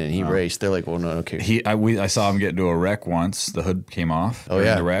he didn't. He raced. They're like, well, no, okay. I saw him get into a wreck once. The hood came off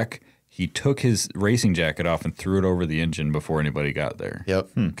during the wreck. He took his racing jacket off and threw it over the engine before anybody got there. Yep.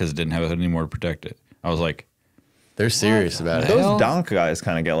 Because it didn't have a hood anymore to protect it. I was like, they're serious about it. Those donk guys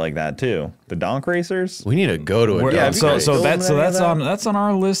kind of get like that too. The donk racers. We need to go to it. Yeah, that's on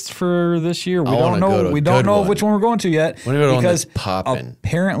our list for this year. We wanna don't know go to a we don't good know one. which one we're going to yet. We're gonna go to one because that's popping.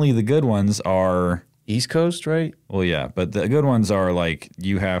 apparently the good ones are East Coast, right? Well, yeah, but the good ones are like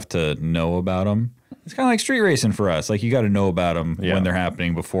you have to know about them. It's kind of like street racing for us. Like you got to know about them when they're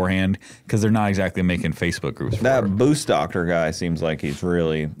happening beforehand because they're not exactly making Facebook groups. That Boost Doctor guy seems like he's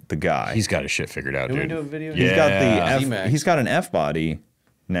really the guy. He's got his shit figured out, Can we dude. do a video? Yeah. He's got an F body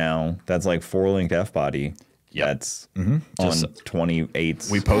now. That's like 4-linked F body. Yep. That's on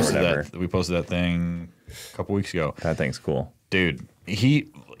 28s. We posted that thing a couple weeks ago. That thing's cool, dude. He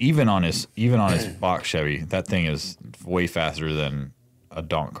even on his box Chevy, that thing is way faster than a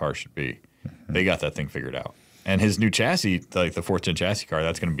donk car should be. They got that thing figured out. And his new chassis, like the 4th gen chassis car,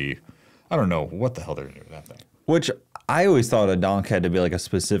 that's going to be, I don't know what the hell they're going to do with that thing. Which I always thought a donk had to be like a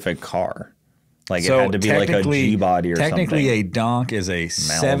specific car. Like it had to be like a G body or something. Technically, a donk is a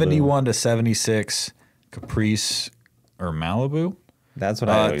Malibu. 71 to 76 Caprice or Malibu. That's what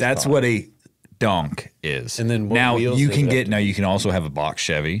I always That's thought. what a donk is. And then what now wheels you does can it get have to now you can also have a box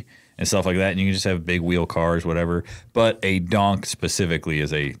Chevy and stuff like that, and you can just have big wheel cars, whatever. But a donk specifically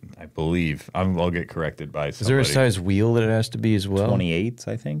is I believe I'll get corrected by somebody. Is there a size wheel that it has to be as well? 28s,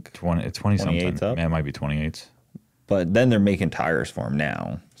 I think. It's 20 something. 28s up? Man, it might be 28s. But then they're making tires for him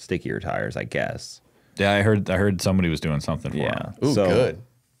now, stickier tires, I guess. Yeah, I heard somebody was doing something for him. Ooh, So- good.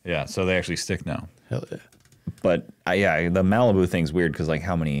 Yeah, so they actually stick now. Hell yeah. But yeah, the Malibu thing's weird because like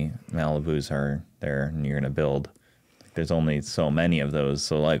how many Malibus are there and you're gonna build? There's only so many of those.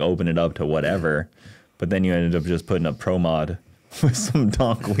 So like open it up to whatever. But then you ended up just putting a Pro Mod with some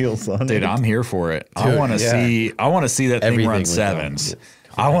donk wheels on it. Dude, I'm here for it. I Dude, want to see. I want to see that Everything thing run with sevens.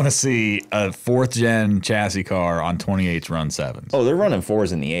 I want to see a 4th gen chassis car on 28s run sevens. Oh, they're running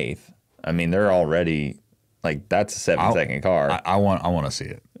 4s in the 8th. I mean, they're already like that's a 7-second car. I want to see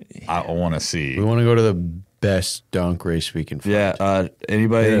it. I want to see. We want to go to the best donk race we can find. Yeah.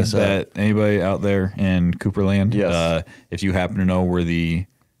 Anybody Hit us up. anybody out there in Cooperland? Yes. If you happen to know where the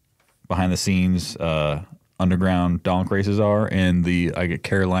behind the scenes underground donk races are in the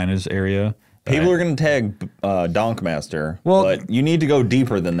Carolinas area. People are going to tag Donkmaster, Well- but you need to go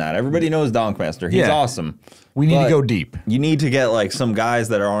deeper than that. Everybody knows Donkmaster. He's Yeah. awesome. We need to But go deep. You need to get like some guys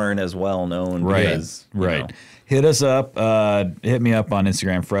that aren't as well known. Because, you know, Hit us up. Hit me up on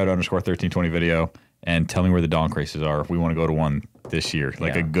Instagram, Fred_1320Video, and tell me where the donk races are if we want to go to one this year,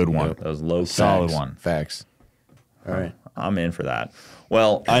 like Yeah. a good one, those low solid facts. one. Facts. All right. I'm in for that.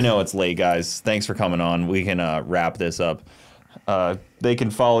 Well, I know it's late, guys. Thanks for coming on. We can wrap this up. They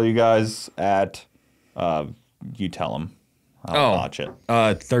can follow you guys at, you tell them. I'll watch it.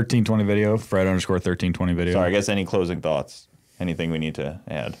 1320Video, Fred_1320Video. Sorry, I guess any closing thoughts? Anything we need to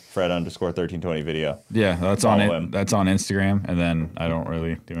add? Fred_1320Video. Yeah, that's Follow on it. him. That's on Instagram, and then I don't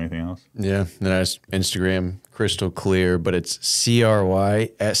really do anything else. Yeah. Then I just Instagram crystal clear, but it's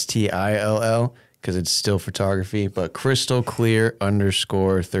CRYSTILL because it's still photography, but crystal clear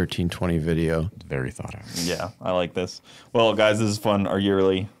 _1320Video. Very thought out. Yeah, I like this. Well, guys, this is fun. Our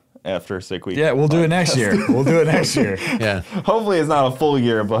yearly after sick week. Yeah, we'll do it next year. We'll do it next year. Yeah. Hopefully it's not a full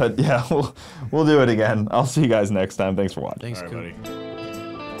year, but yeah, we'll do it again. I'll see you guys next time. Thanks for watching. Thanks, All right, Coop. buddy.